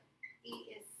know that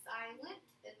E is silent,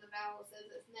 and the vowel says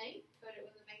its name, coded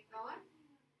with a macron.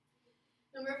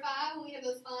 Number 5, when we have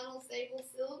those final stable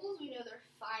syllables, we know they're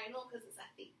final because it's at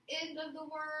the end of the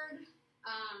word.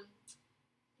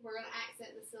 We're going to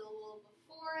accent the syllable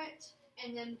before it.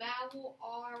 And then vowel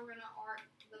R, we're going to arc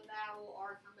the vowel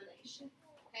R combination.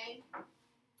 Okay?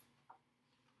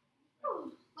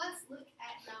 Let's look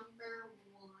at number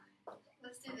 1.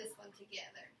 Let's do this one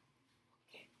together.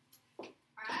 Okay.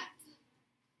 Alright.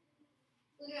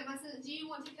 Looking at my sentence, do you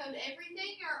want to code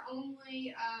everything or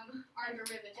only our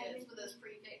derivatives with those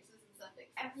prefixes and suffixes?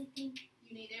 Everything.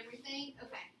 You need everything?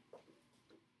 Okay.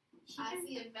 I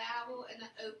see a vowel and an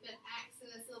open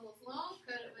accent and syllables long,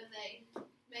 coded with a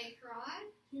macron.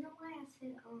 You know why I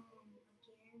said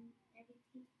again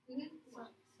everything? Mm-hmm.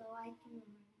 So I can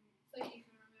remember. So you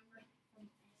can remember.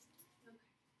 Okay.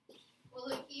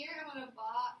 Well, look here. I'm going to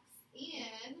box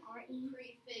in R-E.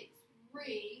 prefix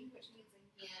re, which means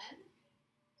again.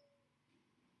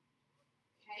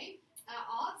 Okay. I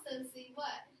also see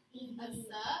what? A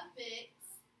suffix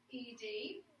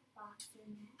ed.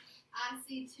 Boxing. I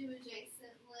see 2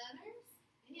 adjacent letters.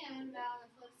 And vowel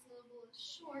and closed syllable is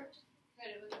short,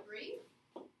 coded with a brief.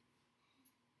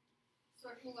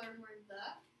 Circle learn word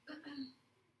the.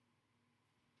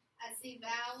 I see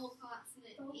vowel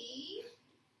consonant E,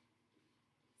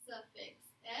 suffix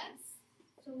S.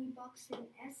 So we box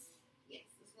in S. Yes,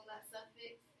 this one that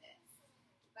suffix S.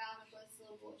 Vowel and closed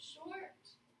syllable is short.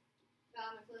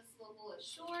 Vowel and closed syllable is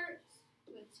short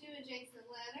with 2 adjacent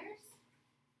letters.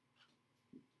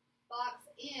 Box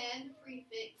in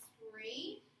prefix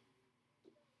re.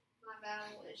 My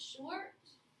vowel is short.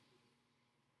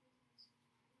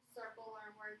 Circle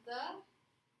learn word the.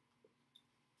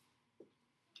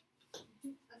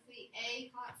 I see A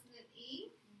consonant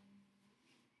E.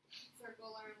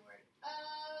 Circle learn word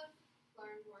of.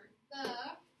 Learn word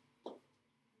the.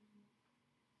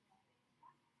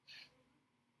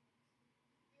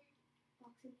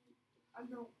 Boxing. Oh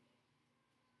no.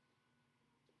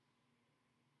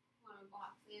 Want to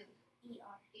box in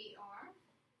E-R.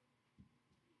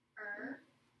 ER.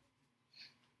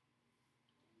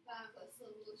 Vowel closed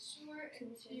syllable is short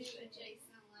and 2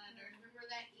 adjacent letters. Remember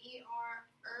that ER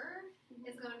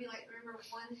is going to be like, remember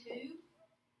one who?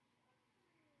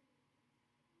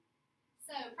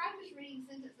 So practice reading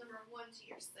sentence number 1 to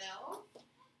yourself.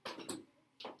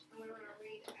 And we're going to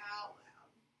read out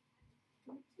loud.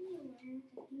 What do you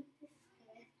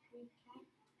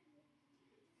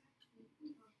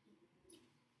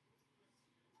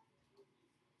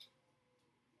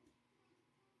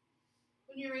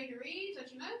When you're ready to read,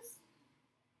 touch your nose.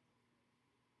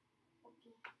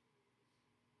 Okay.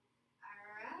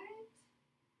 Alright.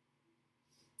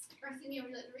 Arsenio,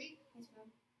 would you like to read? Yes,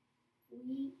 ma'am.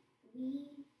 We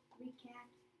recap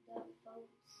the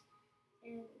votes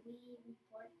and we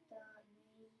report the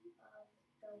name of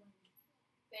the winner.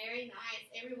 Very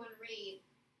nice. Everyone read.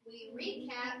 We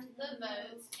recap the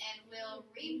votes and will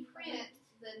reprint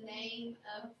the name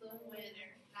of the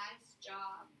winner. Nice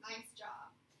job. Nice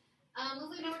job. Let's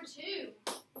look at number 2.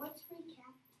 What's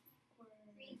recap or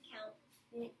Recount.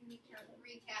 recount?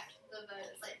 Recap the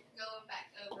votes. Like going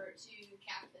back over to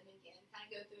count them again. Kind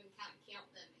of go through and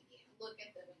count them again. Look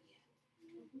at them again.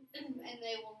 And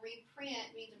they will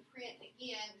reprint, means to print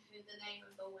again, who the name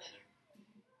of the winner.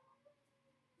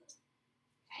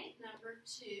 Okay, number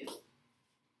 2.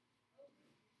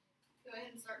 Go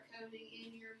ahead and start coding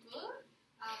in your book.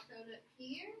 I'll code up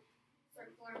here.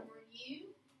 Circular word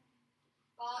U.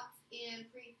 Box in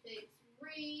prefix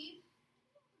read.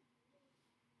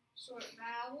 Short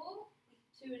vowel.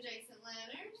 2 adjacent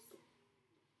letters.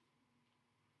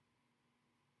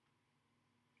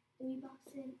 Do we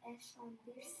box in S on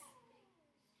this?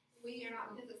 We are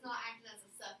not, because it's not acting as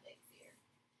a suffix here.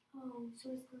 Oh,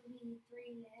 so it's going to be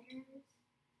 3 letters?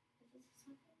 If it's a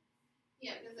suffix?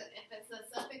 Yeah, because if it's a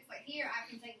suffix like here, I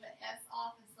can take the S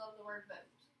off and still have the word vote.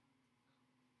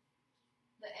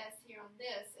 The S here on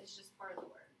this is just part of the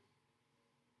word.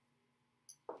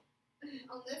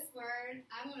 On this word,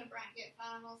 I'm going to bracket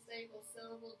final stable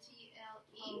syllable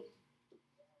TLE.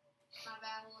 My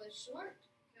vowel is short.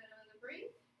 Go to the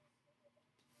brief.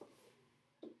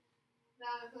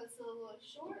 Vowel close syllable is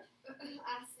short.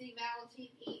 I see vowel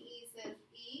team EE says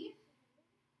E.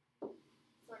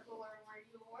 Circle learn word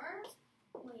your.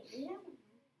 Wait, we haven't.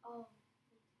 Oh,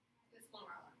 This one of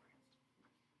our learn words.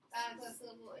 Vowel close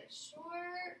syllable is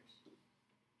short.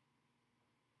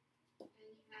 And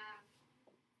you have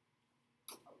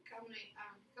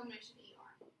combination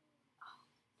ER.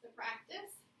 So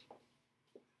practice.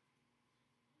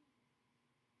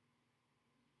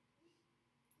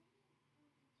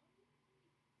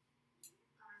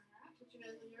 Alright, put your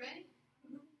nose when you're ready.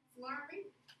 Samara, read.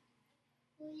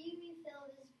 Will you refill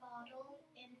this bottle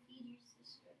and feed your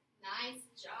sister? Nice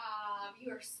job.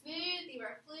 You are smooth, you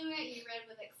are fluent, you read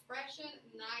with expression.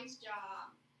 Nice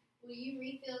job. Will you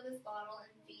refill this bottle and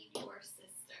feed your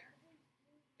sister?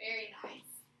 Very nice.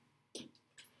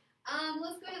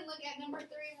 Let's go ahead and look at number 3.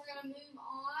 We're going to move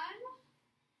on.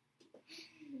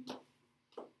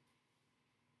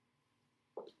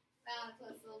 Vowel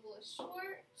close syllable is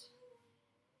short.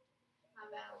 My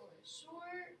vowel is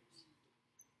short.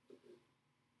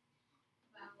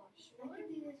 Vowel is I short. can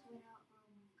do this without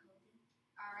coding.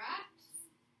 Alright.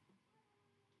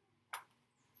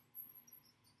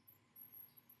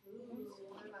 Ooh,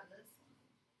 what about this one?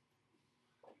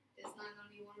 It's not going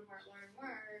to be one of our learned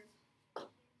words.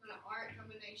 I'm going to art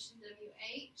combination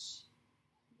WH.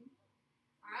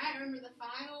 Alright, remember the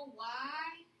final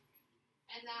Y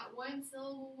and that one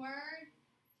syllable word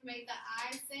to make the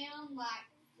I sound like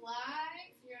fly.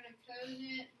 So you're going to code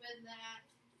it with that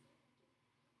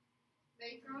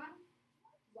Vacron.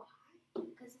 Why?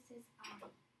 Because it says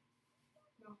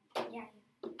No. Yeah.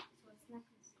 So it's not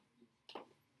going to say.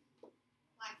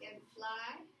 Like in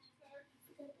fly.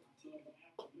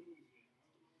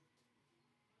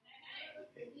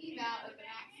 Leave out of an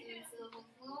accent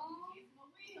syllables long.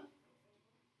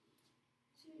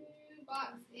 2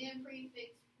 box in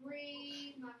prefix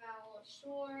free. My vowel is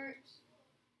short.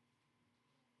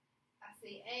 I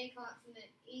see A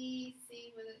consonant E,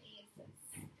 C with an E. So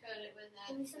code it with that.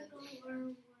 Can we circle where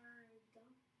we're go?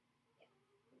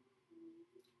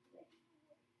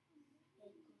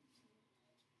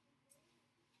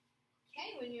 Okay,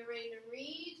 when you're ready to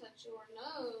read, touch your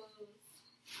nose.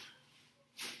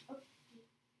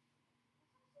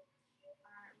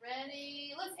 Alright,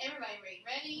 ready? Let's everybody read.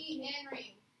 Ready and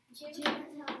read. Jim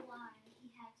can tell why he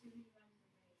had to rerun the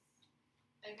race.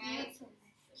 Okay? That's so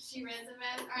nice. She read the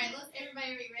mess. Alright, let's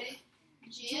everybody read. Ready?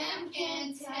 Jim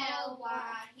can tell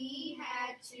why he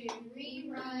had to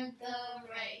rerun the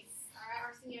race. Alright,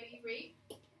 Arsenio, you read.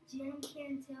 Jim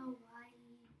can tell why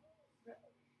he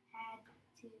had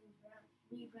to rerun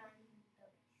the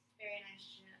race. Very nice,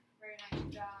 Jim. Very nice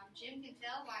job. Jim can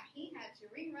tell why he had to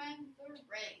rerun the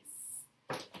race.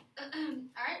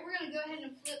 Alright, we're going to go ahead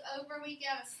and flip over. We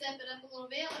got to step it up a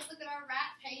little bit. Let's look at our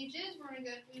rap pages. We're going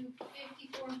to go through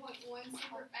 54.1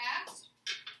 super fast.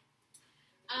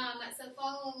 So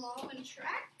follow along and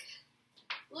track.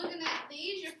 Looking at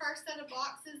these, your first set of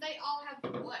boxes, they all have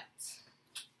what?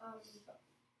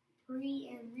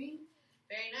 Pre and re.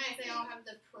 Very nice. They all have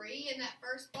the pre in that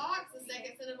first box. The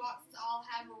second set of boxes all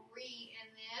have a re in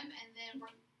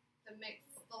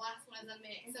as a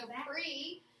mix. And So back.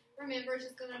 pre, remember, is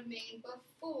just going to mean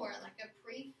before, like a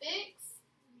prefix.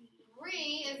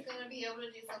 Re is going to be able to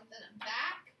do something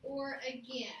back or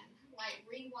again, like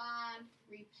rewind,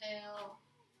 repel,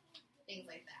 things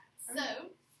like that.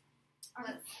 So,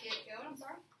 let's get going. I'm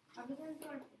sorry. Are we going to do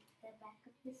the back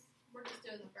of this? We're just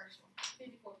doing the first one,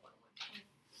 54.1.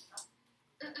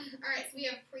 Alright, so we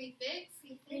have prefix,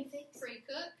 Prefix.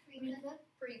 pre-cook, Pre-cook.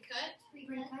 pre-cut,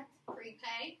 Pre-cut.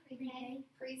 prepay, Prepay.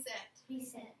 preset.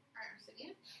 Preset. Alright, so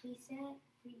again. Preset.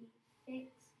 Prefix.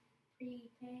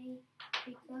 Prepay.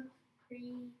 Pre-cook.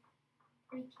 Pre-cut.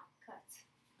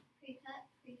 Pre-cut,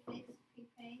 prefix,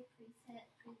 prepay, preset,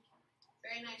 pre-cut.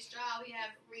 Very nice job. We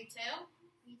have retail,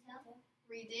 Retail,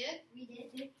 redid,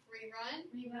 redid, rerun,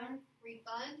 Rerun.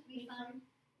 refund, refund,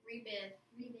 rebid.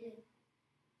 rebid,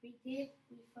 Redid.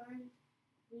 Refund.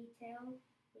 Retail.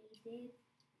 Redid.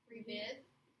 Rebid,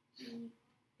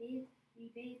 Rebid.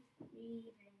 Rebid.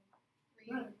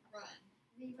 Rerun. rerun.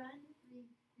 rerun,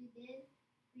 rebid,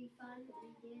 refund,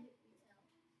 redid, retail.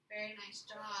 Very nice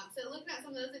job. So looking at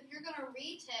some of those, if you're going to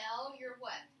retell, you're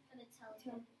what? Gonna tell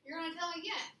Tell. you. You're going to tell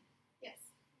again. Yes.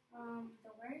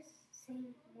 The words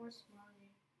seem more smaller.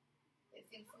 It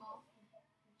seems small.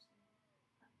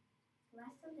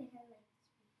 Last time they had like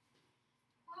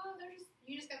Oh,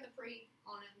 you just got the pre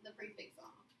on it, the prefix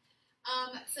on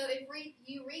them. So if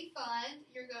you refund,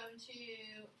 you're going to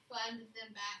fund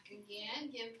them back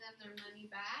again, give them their money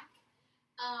back.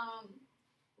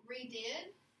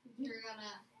 Redid, you're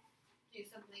gonna do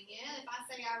something again. If I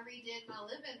say I redid my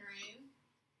living room,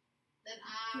 then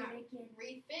I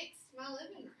refixed my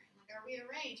living room. Like I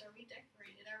rearranged, I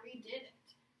redecorated, I redid it.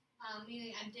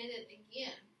 Meaning I did it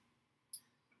again.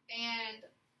 And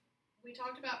we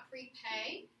talked about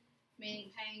prepay,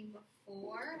 meaning paying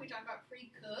before. We talked about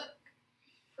pre-cook,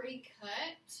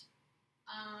 pre-cut,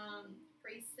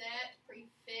 preset,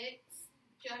 prefix.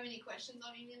 Do you have any questions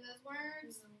on any of those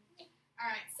words? All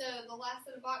right, so the last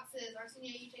set of boxes, Arsenio,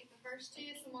 you take the first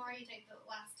two. Samara, you take the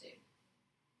last two.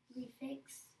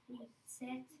 refix,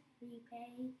 reset,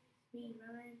 repay,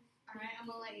 rerun. All right, I'm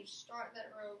going to let you start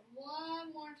that row one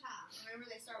more time. Remember,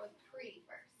 they start with pre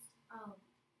first. Oh.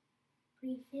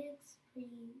 Prefix,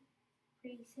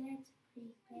 preset,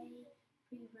 prepay,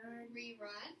 prerun, Rerun,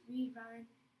 rerun,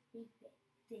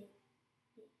 rebid,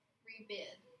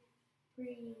 rebid.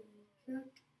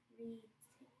 pre-cook,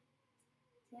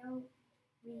 retell,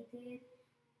 redid,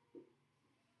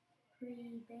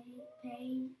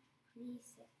 prepay,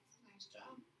 preset. Nice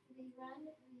job. Rerun,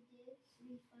 redid,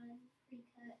 refund,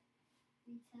 pre-cut,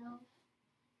 retell,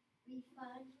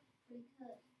 refund,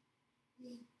 pre-cut,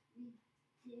 redid,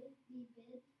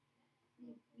 rebid,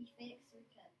 refix,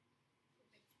 recut.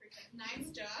 Nice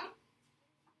job.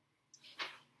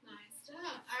 Nice job.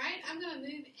 All right, I'm going to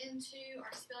move into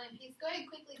our spelling piece. Go ahead and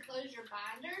quickly close your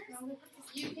binders.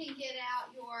 You can get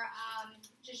out your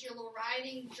just your little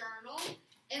writing journal.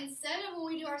 Instead of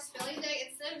when we do our spelling day,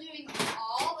 instead of doing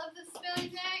all of the spelling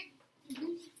day,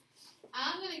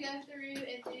 I'm going to go through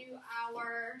and do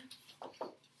our.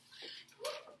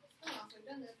 We've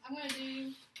done this. I'm going to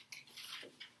do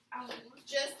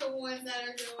just the ones that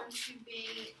are going to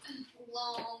be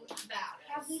long vowels.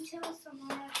 Have we tell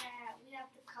Samara that we have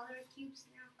the color cubes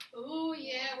now? Oh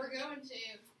yeah, we're going to.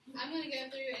 I'm going to go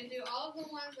through and do all of the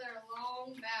ones that are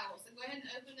long vowels. So go ahead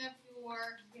and open up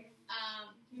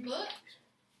your book.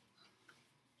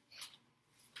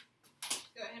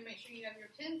 Go ahead and make sure you have your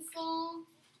pencil.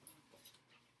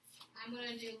 I'm going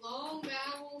to do long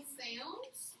vowel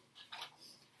sounds.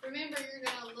 Remember, you're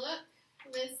going to look,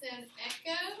 listen,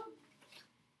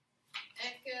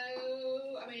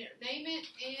 name it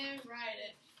and write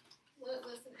it. Look,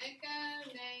 listen, echo,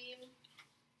 name,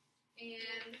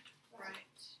 and write.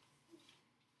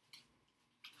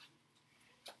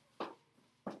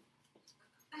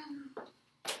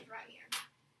 Right here.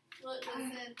 Look,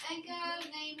 listen, echo,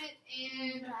 name it,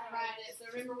 and write it. So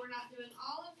remember, we're not doing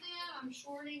all of them. I'm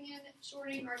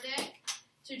shortening our deck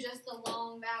to just the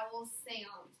long vowel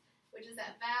sounds, which is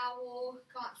that vowel,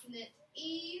 consonant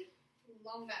E,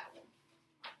 long vowel.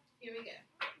 Here we go.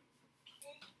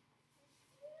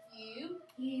 You,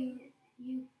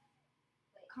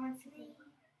 consonant.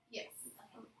 Yes.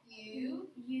 You,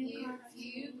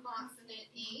 consonant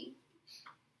E.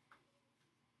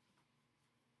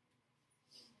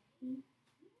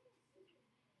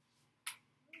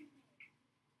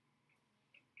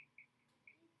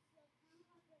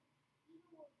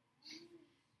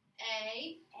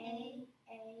 A,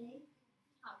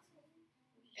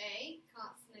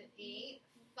 consonant E.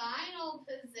 Final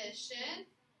position,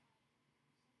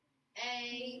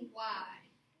 A-Y.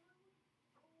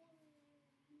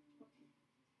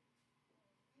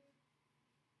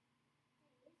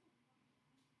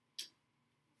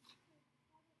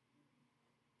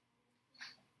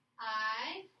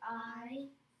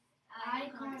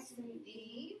 consonant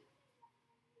E.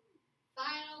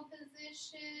 Final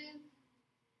position,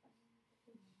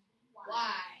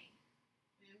 Y.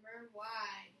 Remember Y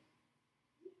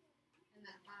in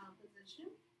that final position.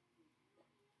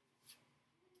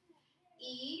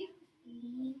 E.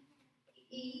 E.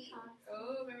 E.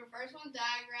 Oh, remember first one,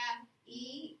 digraph.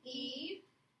 E. E.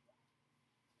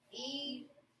 E.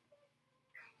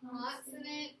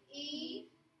 Consonant E.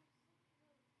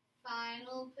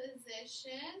 Final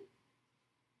position,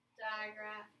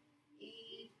 digraph.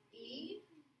 E. E.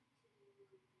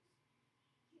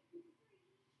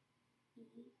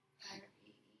 Digraph E.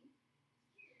 E.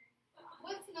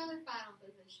 What's another final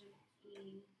position?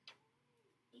 E. E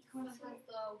What's consonant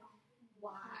the Y?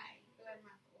 Go ahead and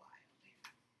write the Y on there.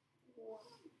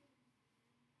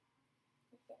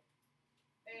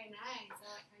 Very nice. I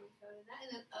like how you coded that.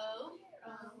 And then O.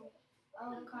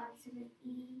 O consonant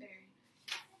E. Very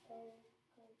nice. O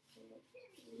consonant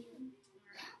E.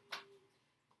 Alright.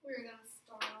 We're going to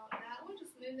start on that one.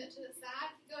 Just move it to the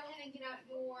side. Go ahead and get out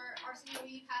your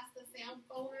RCW, pass the sound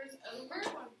folders over.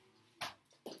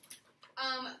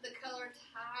 The color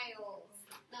tiles.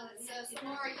 So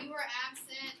Samara, you were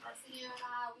absent. Arsenio and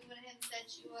I, we went ahead and set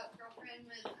you up, girlfriend,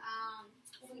 with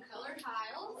some color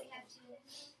tiles. We have two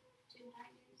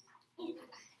tigers.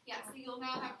 Yeah, so you'll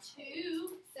now have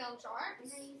two cell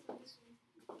charts.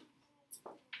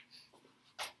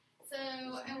 So,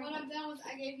 and what I've done was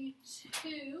I gave you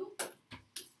two.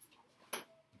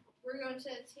 We're going to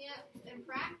attempt and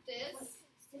practice.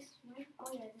 This one?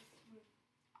 Oh yeah, this one.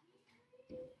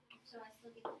 So I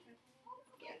still get the triple.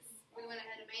 Yes, we went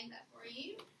ahead and made that for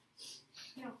you.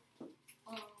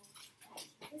 Oh,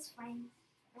 this fine.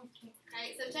 Okay.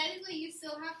 Alright, so technically you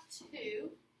still have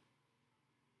two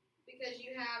because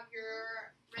you have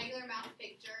your regular mouth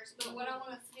pictures. But what I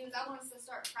want us to do is I want us to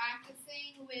start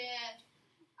practicing with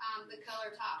the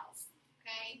color tiles.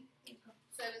 Okay?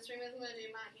 So Ms. Remus, I'm going to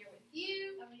do mine here with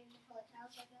you. Are we going to color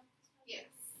tiles like that?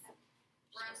 Yes.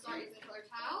 We're going to start using color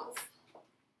tiles.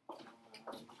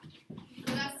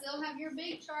 But I still have your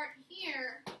big chart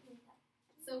here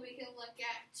so we can look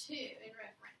at two in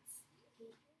reference.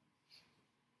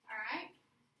 Alright?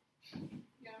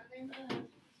 Got it there?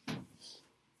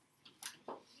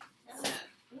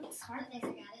 It looks hard. I think I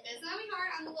got it. It's not gonna be hard.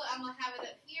 I'm gonna have it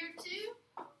up here too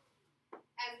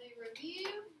as we review.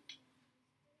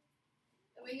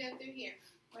 And we go through here.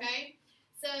 Okay?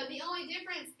 So the only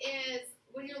difference is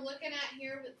when you're looking at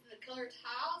here with the colored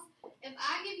tiles, if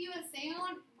I give you a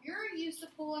sound, you're used to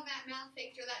pulling that mouth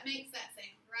picture that makes that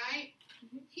sound, right?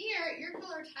 Mhm. Here, your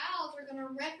colored tiles are going to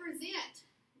represent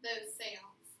those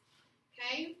sounds.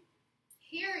 Okay?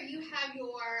 Here you have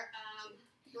your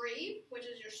breathe, which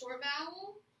is your short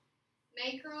vowel,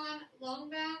 macron, long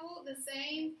vowel, the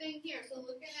same thing here. So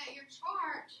looking at your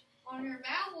chart, on your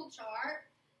vowel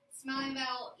chart, smiling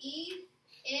vowel E,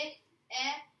 A,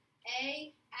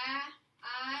 I,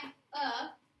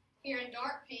 here in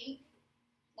dark pink,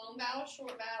 long vowel,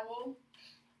 short vowel,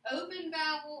 open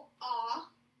vowel,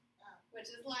 ah, which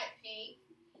is light pink.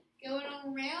 Going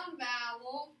on round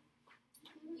vowel,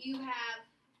 you have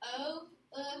O,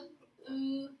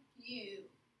 U, U.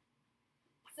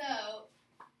 So,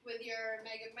 with your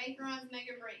macrons,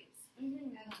 mega breathes,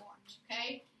 and orange,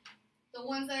 okay? The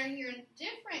ones that are here in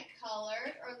different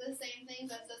colors are the same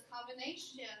things as this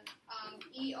combination.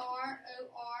 E-R,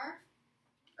 O-R,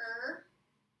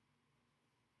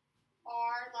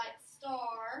 R like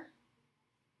star,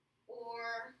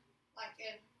 or like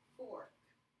a fork,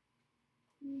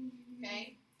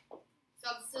 okay? So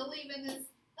I'm still leaving this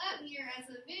up here as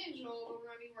a visual, but we're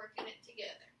going to be working it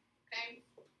together, okay?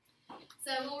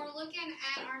 So when we're looking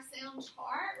at our sound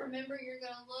chart, remember you're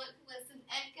going to look, listen,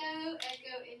 echo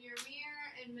in your mirror,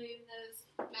 and move those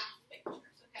mouth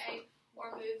pictures, okay?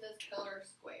 Or move those color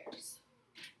squares.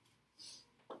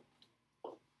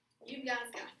 You guys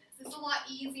got this. It's a lot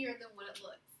easier than what it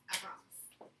looks, I promise,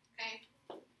 okay?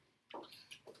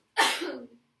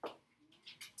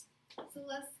 So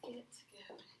let's get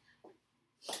going.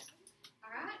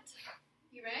 Alright,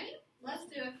 you ready? Let's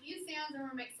do a few sounds and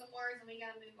we'll make some words and we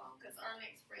gotta move on because our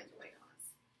next friends are waiting on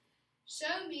us.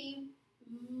 Show me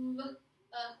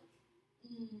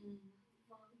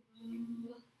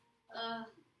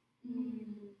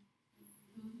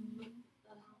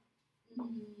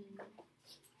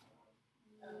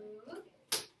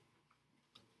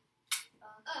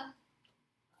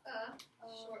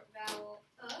short vowel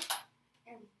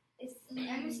It's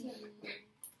M is here.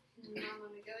 I'm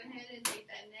going to go ahead and take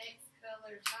that next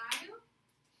color tile.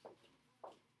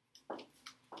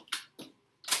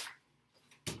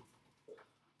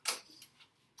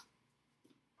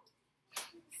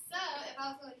 So, if I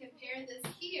was going to compare this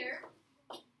here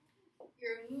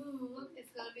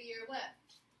be your what?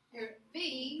 Your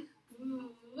V,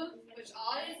 which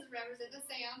all it is represent the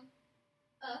sound.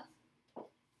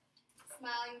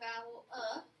 Smiling vowel,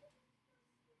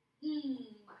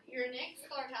 Your next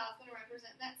color tile is going to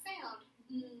represent that sound.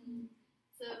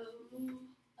 So,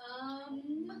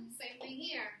 same thing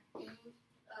here.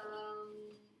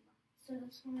 So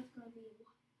this one is going to be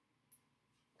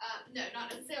no, not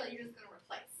necessarily. You're just going to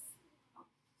replace.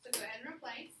 So go ahead and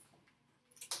replace.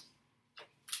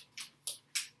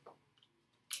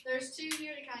 There's two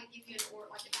here to kind of give you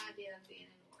an idea of being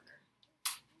in order.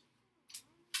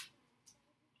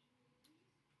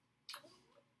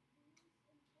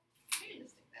 You can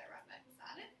just stick that right back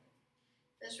beside it.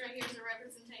 This right here is a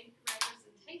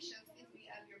representation of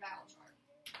your vowel chart.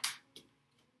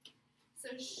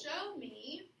 So show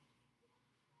me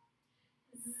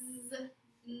Z, N,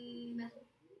 E.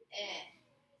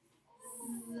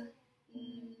 Z,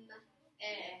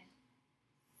 N, E.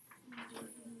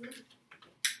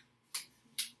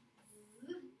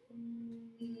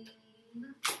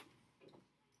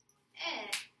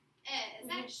 Is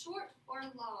that short or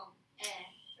long?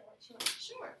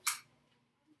 Short.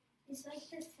 It's like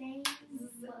the same, but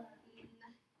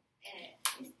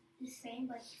it's the same,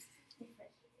 but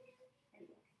different.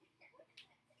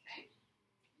 Okay.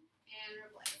 And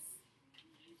replace.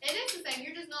 It is the same.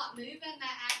 You're just not moving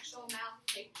that actual mouth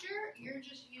picture. You're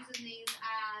just using these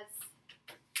as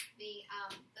the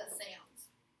sounds.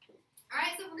 All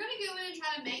right. So we're going to go in and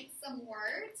try to make some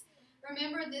words.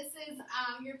 Remember, this is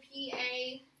your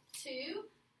PA2.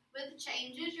 With the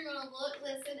changes, you're going to look,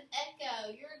 listen, echo.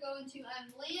 You're going to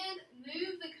unblend,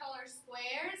 move the color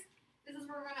squares. This is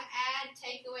where we're going to add,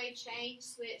 take away, change,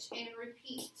 switch, and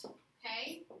repeat.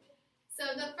 Okay? So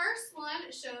the first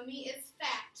one, show me, is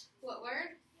fat. What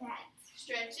word? Fat.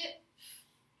 Stretch it.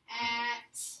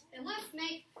 At. And let's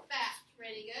make fat.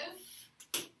 Ready, go.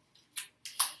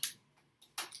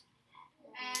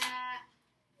 At.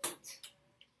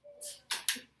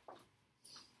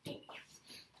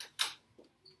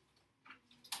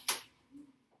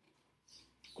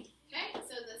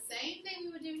 Same thing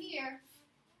we would do here.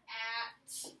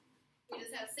 At. We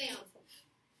just have sounds.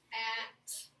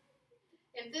 At.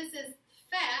 If this is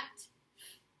fat,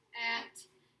 at,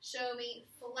 show me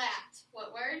flat.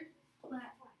 What word?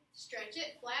 Flat. Stretch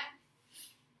it, flat.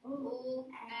 Pull,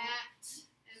 at,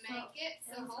 and make it.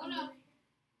 So hold on.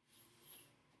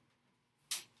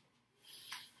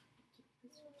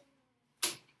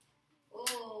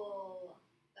 Oh,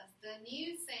 that's the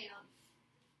new sound.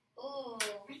 Oh, at.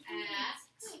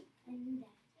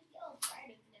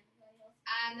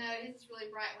 I know, his is really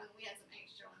bright one. We had some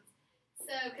extra ones.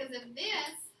 So, because if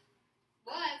this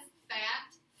was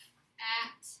fat,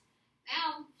 at,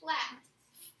 now flat,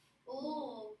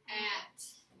 full, at.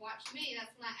 Watch me,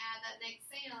 that's when I add that next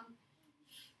sound.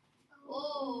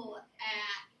 Full,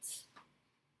 at.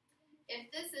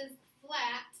 If this is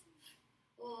flat,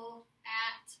 full,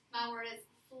 at, my word is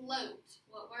float.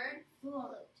 What word?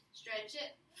 Float. Stretch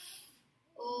it.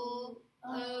 Full,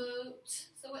 oat.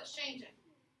 So what's changing?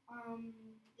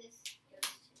 This goes to.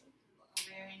 Oh,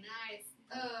 very nice.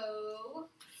 O,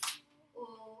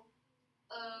 oat.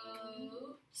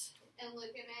 And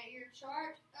looking at your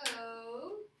chart, O.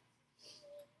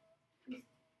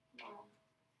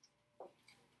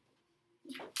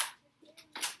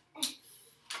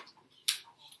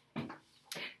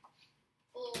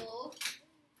 Full,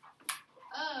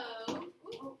 O.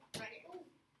 Ooh, right here.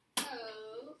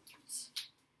 Oat.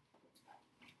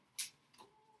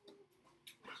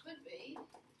 Which would be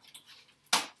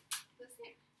this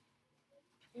here.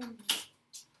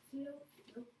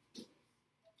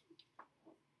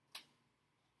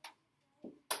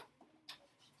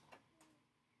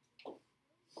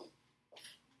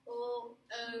 Full,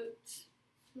 oat.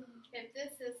 If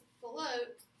this is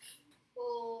float,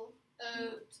 full,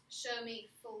 oat, show me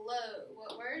flow.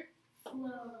 What word?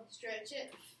 Flow. Stretch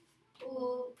it.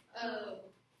 Full, O.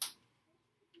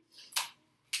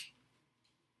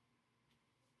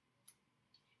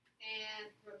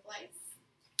 And replace.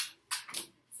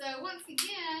 So once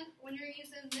again, when you're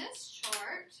using this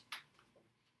chart,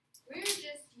 we're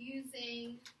just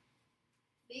using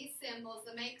these symbols,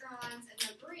 the macarons and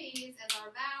the breeze, as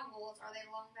our vowels. Are they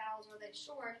long vowels or are they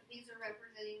short? These are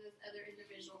representing those other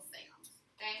individual sounds.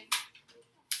 Okay?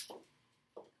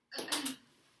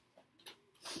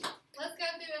 Let's go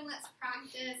through and let's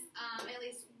practice at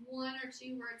least one or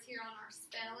two words here on our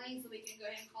spelling so we can go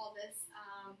ahead and call this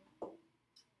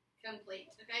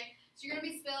complete. Okay? So you're going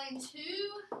to be spelling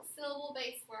 2-syllable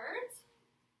base words.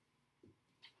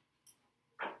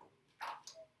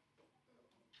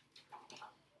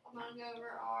 I'm going to go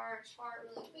over our chart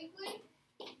really quickly.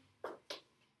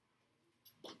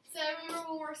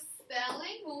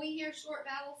 hear a short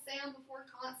vowel sound before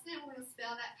consonant, we're going to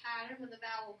spell that pattern with a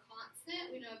vowel consonant.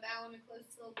 We know a vowel in a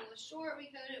closed syllable is short. We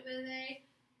code it with a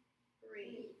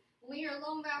read. When we hear a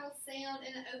long vowel sound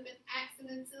in an open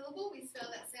accented syllable, we spell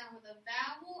that sound with a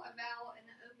vowel. A vowel in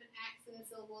an open accented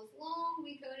syllable is long.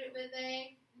 We code it with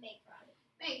a Macron.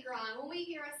 macron. When we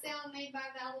hear a sound made by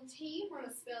a vowel team, we're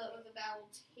going to spell it with a vowel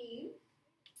team.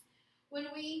 When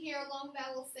we hear a long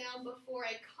vowel sound before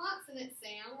a consonant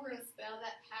sound, we're going to spell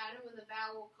that pattern with a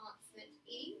vowel consonant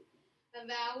E. A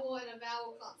vowel and a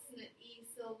vowel consonant E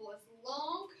syllable is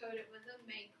long. Code it with a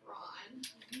macron.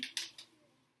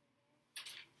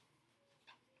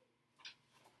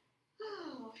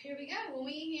 Oh, here we go. When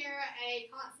we hear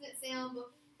a consonant sound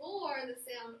before the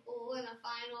sound L in a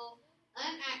final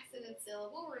unaccented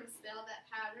syllable, we're going to spell that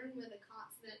pattern with a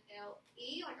consonant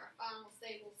LE, like our final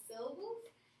stable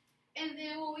syllables. And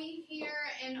then when we hear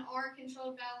an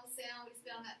R-controlled vowel sound, we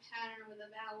spell that pattern with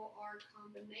a vowel-R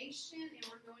combination, and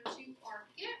we're going to arc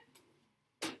it.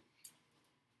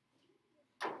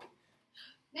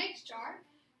 Next chart,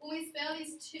 when we spell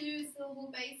these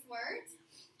two-syllable base words,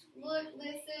 look,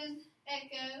 listen,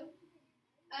 echo,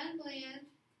 unblend,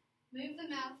 move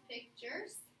the mouth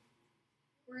pictures.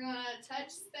 We're going to touch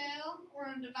spell, we're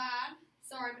going to divide,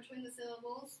 between the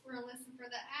syllables. We're going to listen for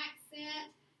the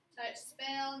accent. Touch,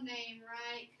 spell, name,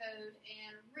 write, code,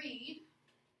 and read.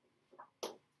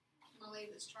 I'm going to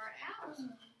leave this chart out.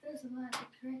 There's a lot of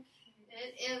corrections.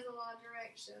 It is a lot of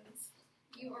directions.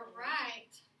 You are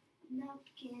right.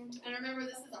 Napkin. And remember,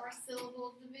 this is our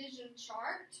syllable division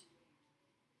chart.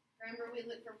 Remember, we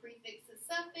look for prefixes,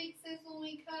 suffixes when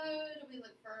we code. We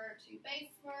look for two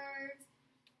base words.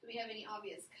 Do we have any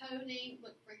obvious coding?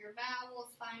 Look for your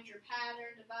vowels. Find your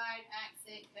pattern. Divide,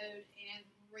 accent, code, and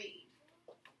read.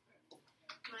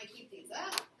 I'm going to keep these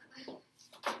up.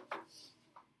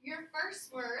 Your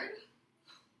first word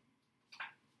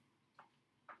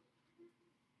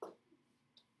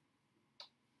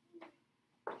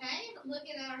okay,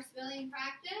 looking at our spelling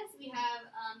practice, we have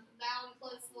vowel and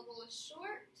closed syllable is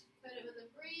short, code it with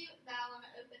a brief, vowel and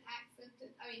open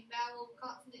vowel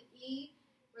consonant E,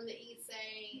 where the E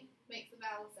makes the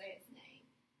vowel say its name.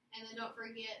 And then don't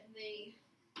forget the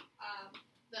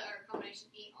combination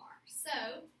ER.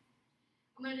 So,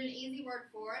 I'm going to do an easy word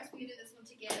for us. We can do this one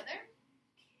together.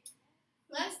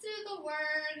 Let's do the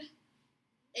word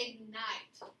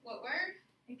ignite. What word?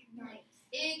 Ignite.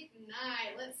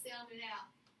 Ignite. Let's sound it out.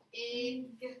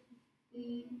 Ignite.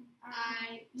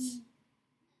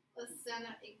 Let's sound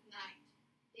out ignite.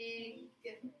 Ignite.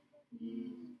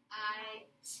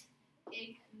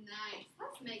 Ignite.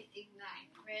 Let's make ignite.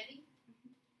 Ready?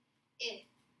 I.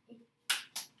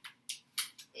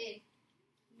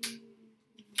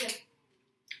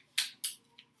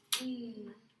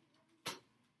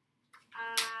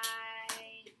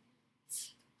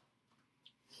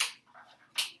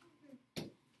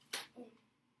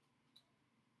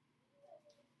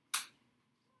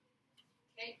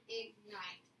 Okay,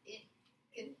 ignite.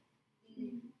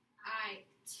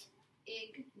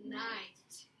 Ignite.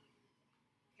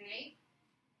 Okay?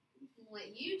 I'll let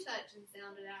you touch and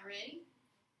sound it out. Ready?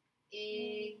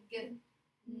 Ignite.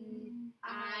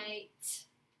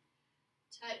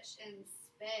 Touch and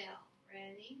spell.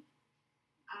 Ready?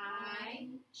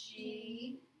 I-G-N-I-T-E.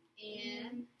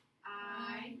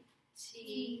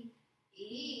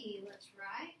 Let's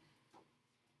write.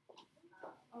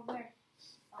 Where?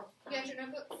 You got your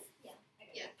notebooks? Yeah.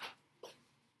 Yeah.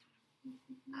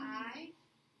 I-G-N-I-T-E.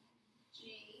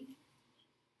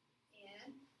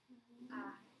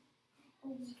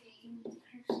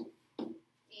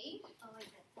 Oh, wait,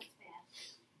 that's bad.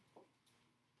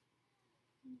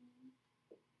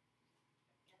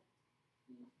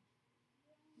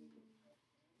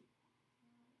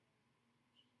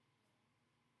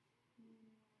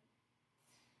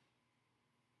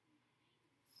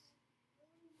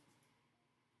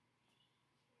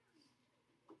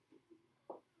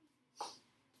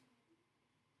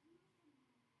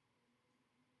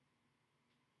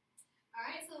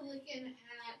 Alright, so looking at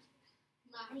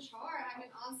my chart, I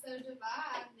can also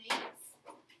divide names.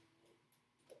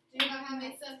 Do I have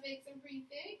a suffix and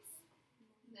prefix?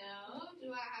 No. Do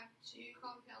I have two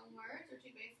compound words or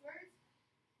two base words?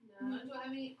 No. Do I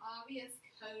have any obvious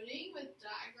coding with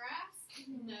digraphs?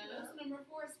 No. So number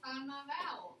 4 is find my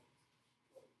vowel.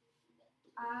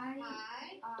 I.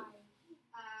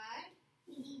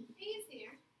 E is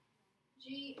here.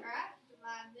 G, right?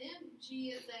 Divide them.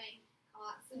 G is a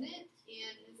consonant.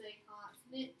 N is a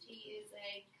consonant. T is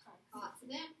a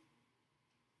consonant.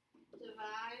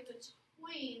 Divide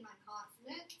between my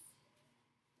consonants.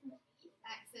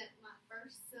 Accent my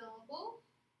first syllable.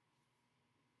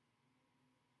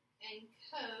 and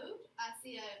coat. I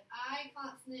see a I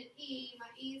consonant E. My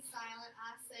E is silent.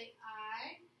 I say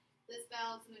I. This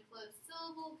vowel is in a closed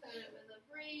syllable. Coat it with a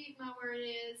breathe. My word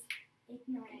is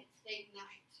Ignite.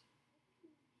 ignite.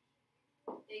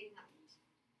 Ignite.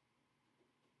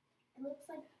 It looks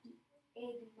like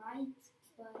ignite,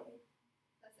 but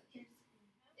That's it.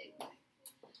 Ignite.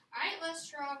 All right, let's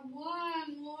draw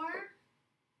one more.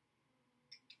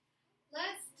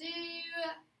 Let's do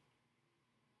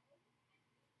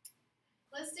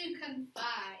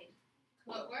confide.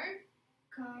 What word?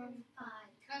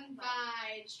 confide.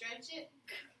 Confide. Stretch it.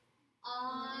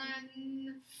 On.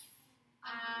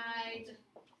 I'd.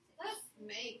 Let's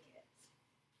make it.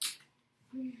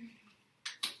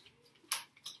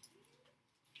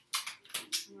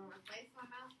 I'm gonna replace my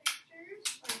mouth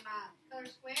pictures or my color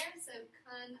square. So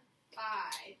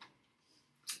confide.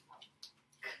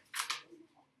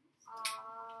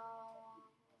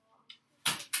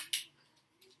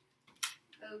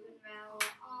 Open vowel.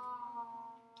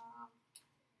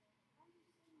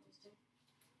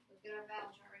 Look at our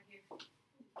vowel chart right here.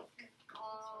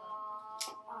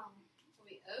 So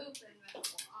we open vowel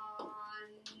on.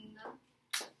 And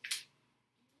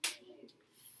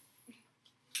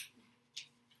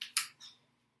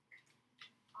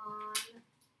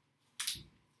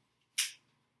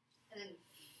then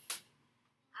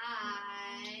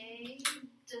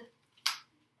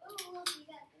Oh, look, you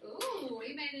got this. Ooh,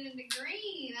 we made it into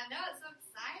green. I know, it's so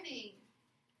exciting.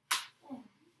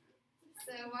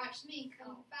 So watch me.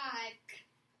 Confide.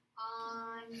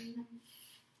 On.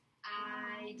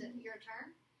 I'd. Your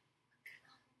turn.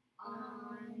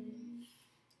 On.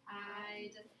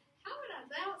 I'd. How would I?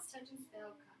 Let's touch and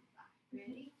spell confide.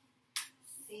 Ready?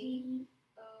 C-O-N-F-I-D-E.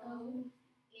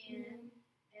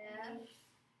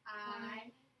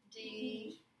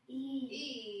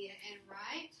 And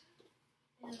right?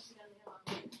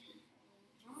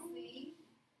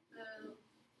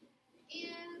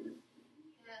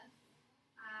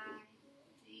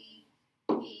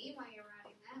 C-O-N-F-I-D-E. While you're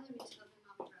writing that, let me tell them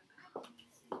I'll be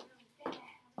right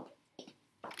back.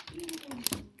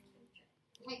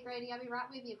 Hey, Grady, I'll be right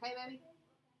with you, okay, baby?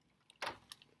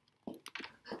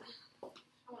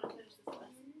 I want to finish this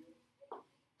lesson.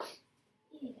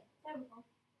 Yeah, there we go.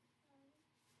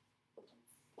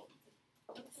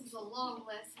 This is a long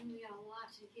lesson. We got a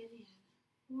lot to get in.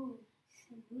 Ooh,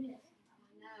 some Buddhism. I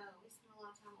know. We spent a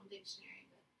lot of time on dictionary,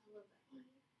 but I love that one.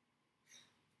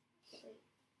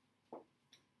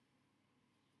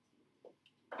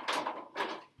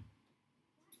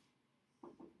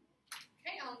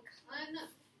 Okay, on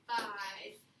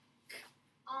confide.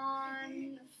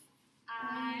 On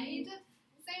I'd.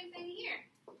 Same thing here.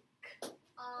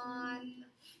 On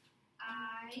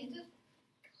I'd.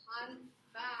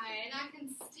 Confide. And I can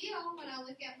still, when I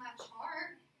look at my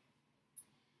chart,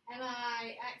 and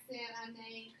I accent, I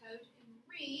name, coat, and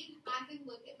read, I can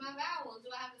look at my vowels. Do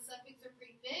I have a suffix or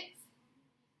prefix?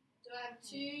 Do I have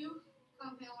two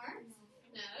compound words?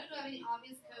 No. Do I have any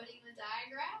obvious coding in the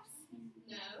digraphs?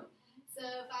 No. So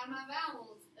find my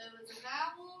vowels. O is a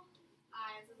vowel,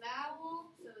 I is a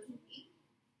vowel, so is E.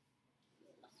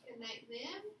 Connect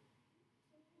them.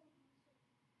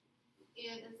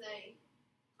 N is a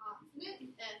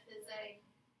consonant, F is a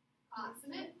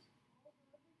consonant,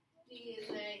 D is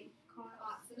a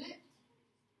consonant.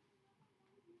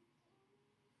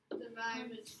 Divide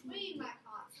between my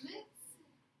consonants,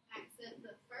 accent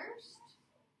the first.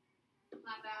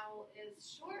 My vowel is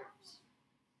short.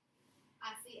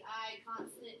 I see I,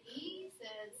 consonant E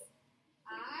says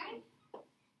I.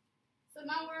 So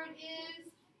my word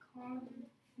is Confident.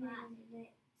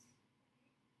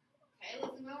 okay,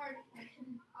 listen to my word.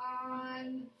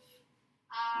 On,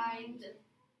 I'd,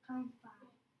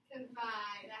 Confide.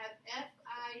 confide. I have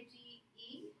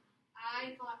F-I-D-E.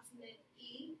 I, consonant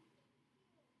E.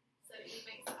 So E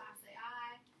makes I say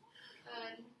I.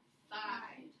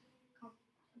 Confide.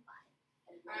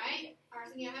 Alright?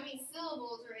 Arsenio, how many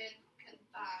syllables are in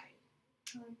confide?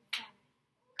 Confide.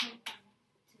 Confide.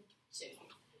 Two.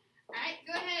 Alright,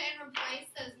 go ahead and replace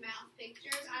those mouth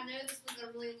pictures. I know this was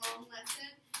a really long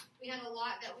lesson. We had a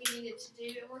lot that we needed to do,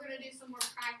 and we're going to do some more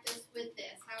practice with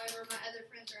this. However, my other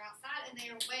friends are outside, and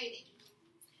they are waiting.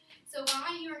 So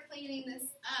while you are cleaning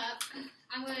this up,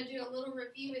 I'm going to do a little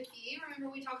review with you.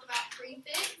 Remember we talked about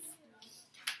prefix?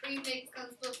 Prefix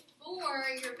comes before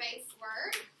your base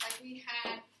word. Like we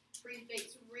had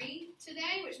prefix re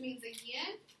today, which means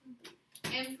again,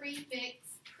 and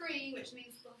prefix pre, which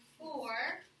means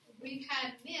before. We've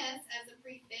had miss as a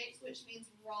prefix, which means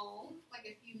wrong. Like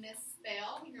if you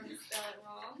misspell, you're going to spell it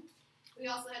wrong. We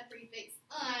also had prefix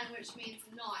un, which means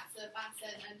not. So if I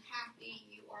said unhappy,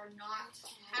 you are not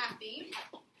happy.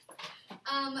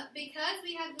 Because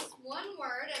we had this one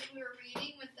word as we were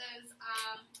reading with those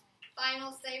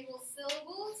final stable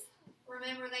syllables,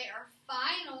 remember they are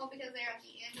final because they are at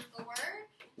the end of the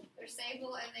word. They're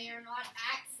stable and they are not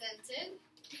accented.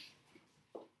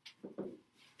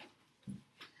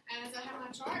 And as I have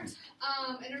my chart,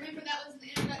 and remember that was an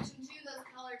introduction to those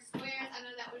colored squares. I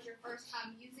know that was your first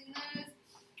time using those,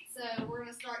 so we're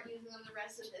going to start using them the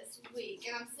rest of this week.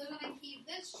 And I'm still going to keep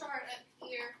this chart up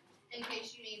here in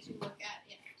case you need to look at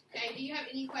it. Okay, do you have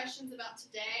any questions about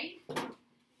today's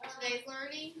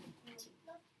learning?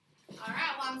 All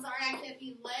right, well, I'm sorry I kept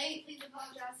you late. Please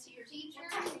apologize to your teacher.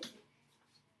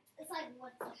 It's like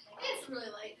what's up? It's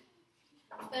really late.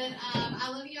 But I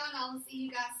love you all, and I'll see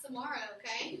you guys tomorrow,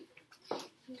 okay?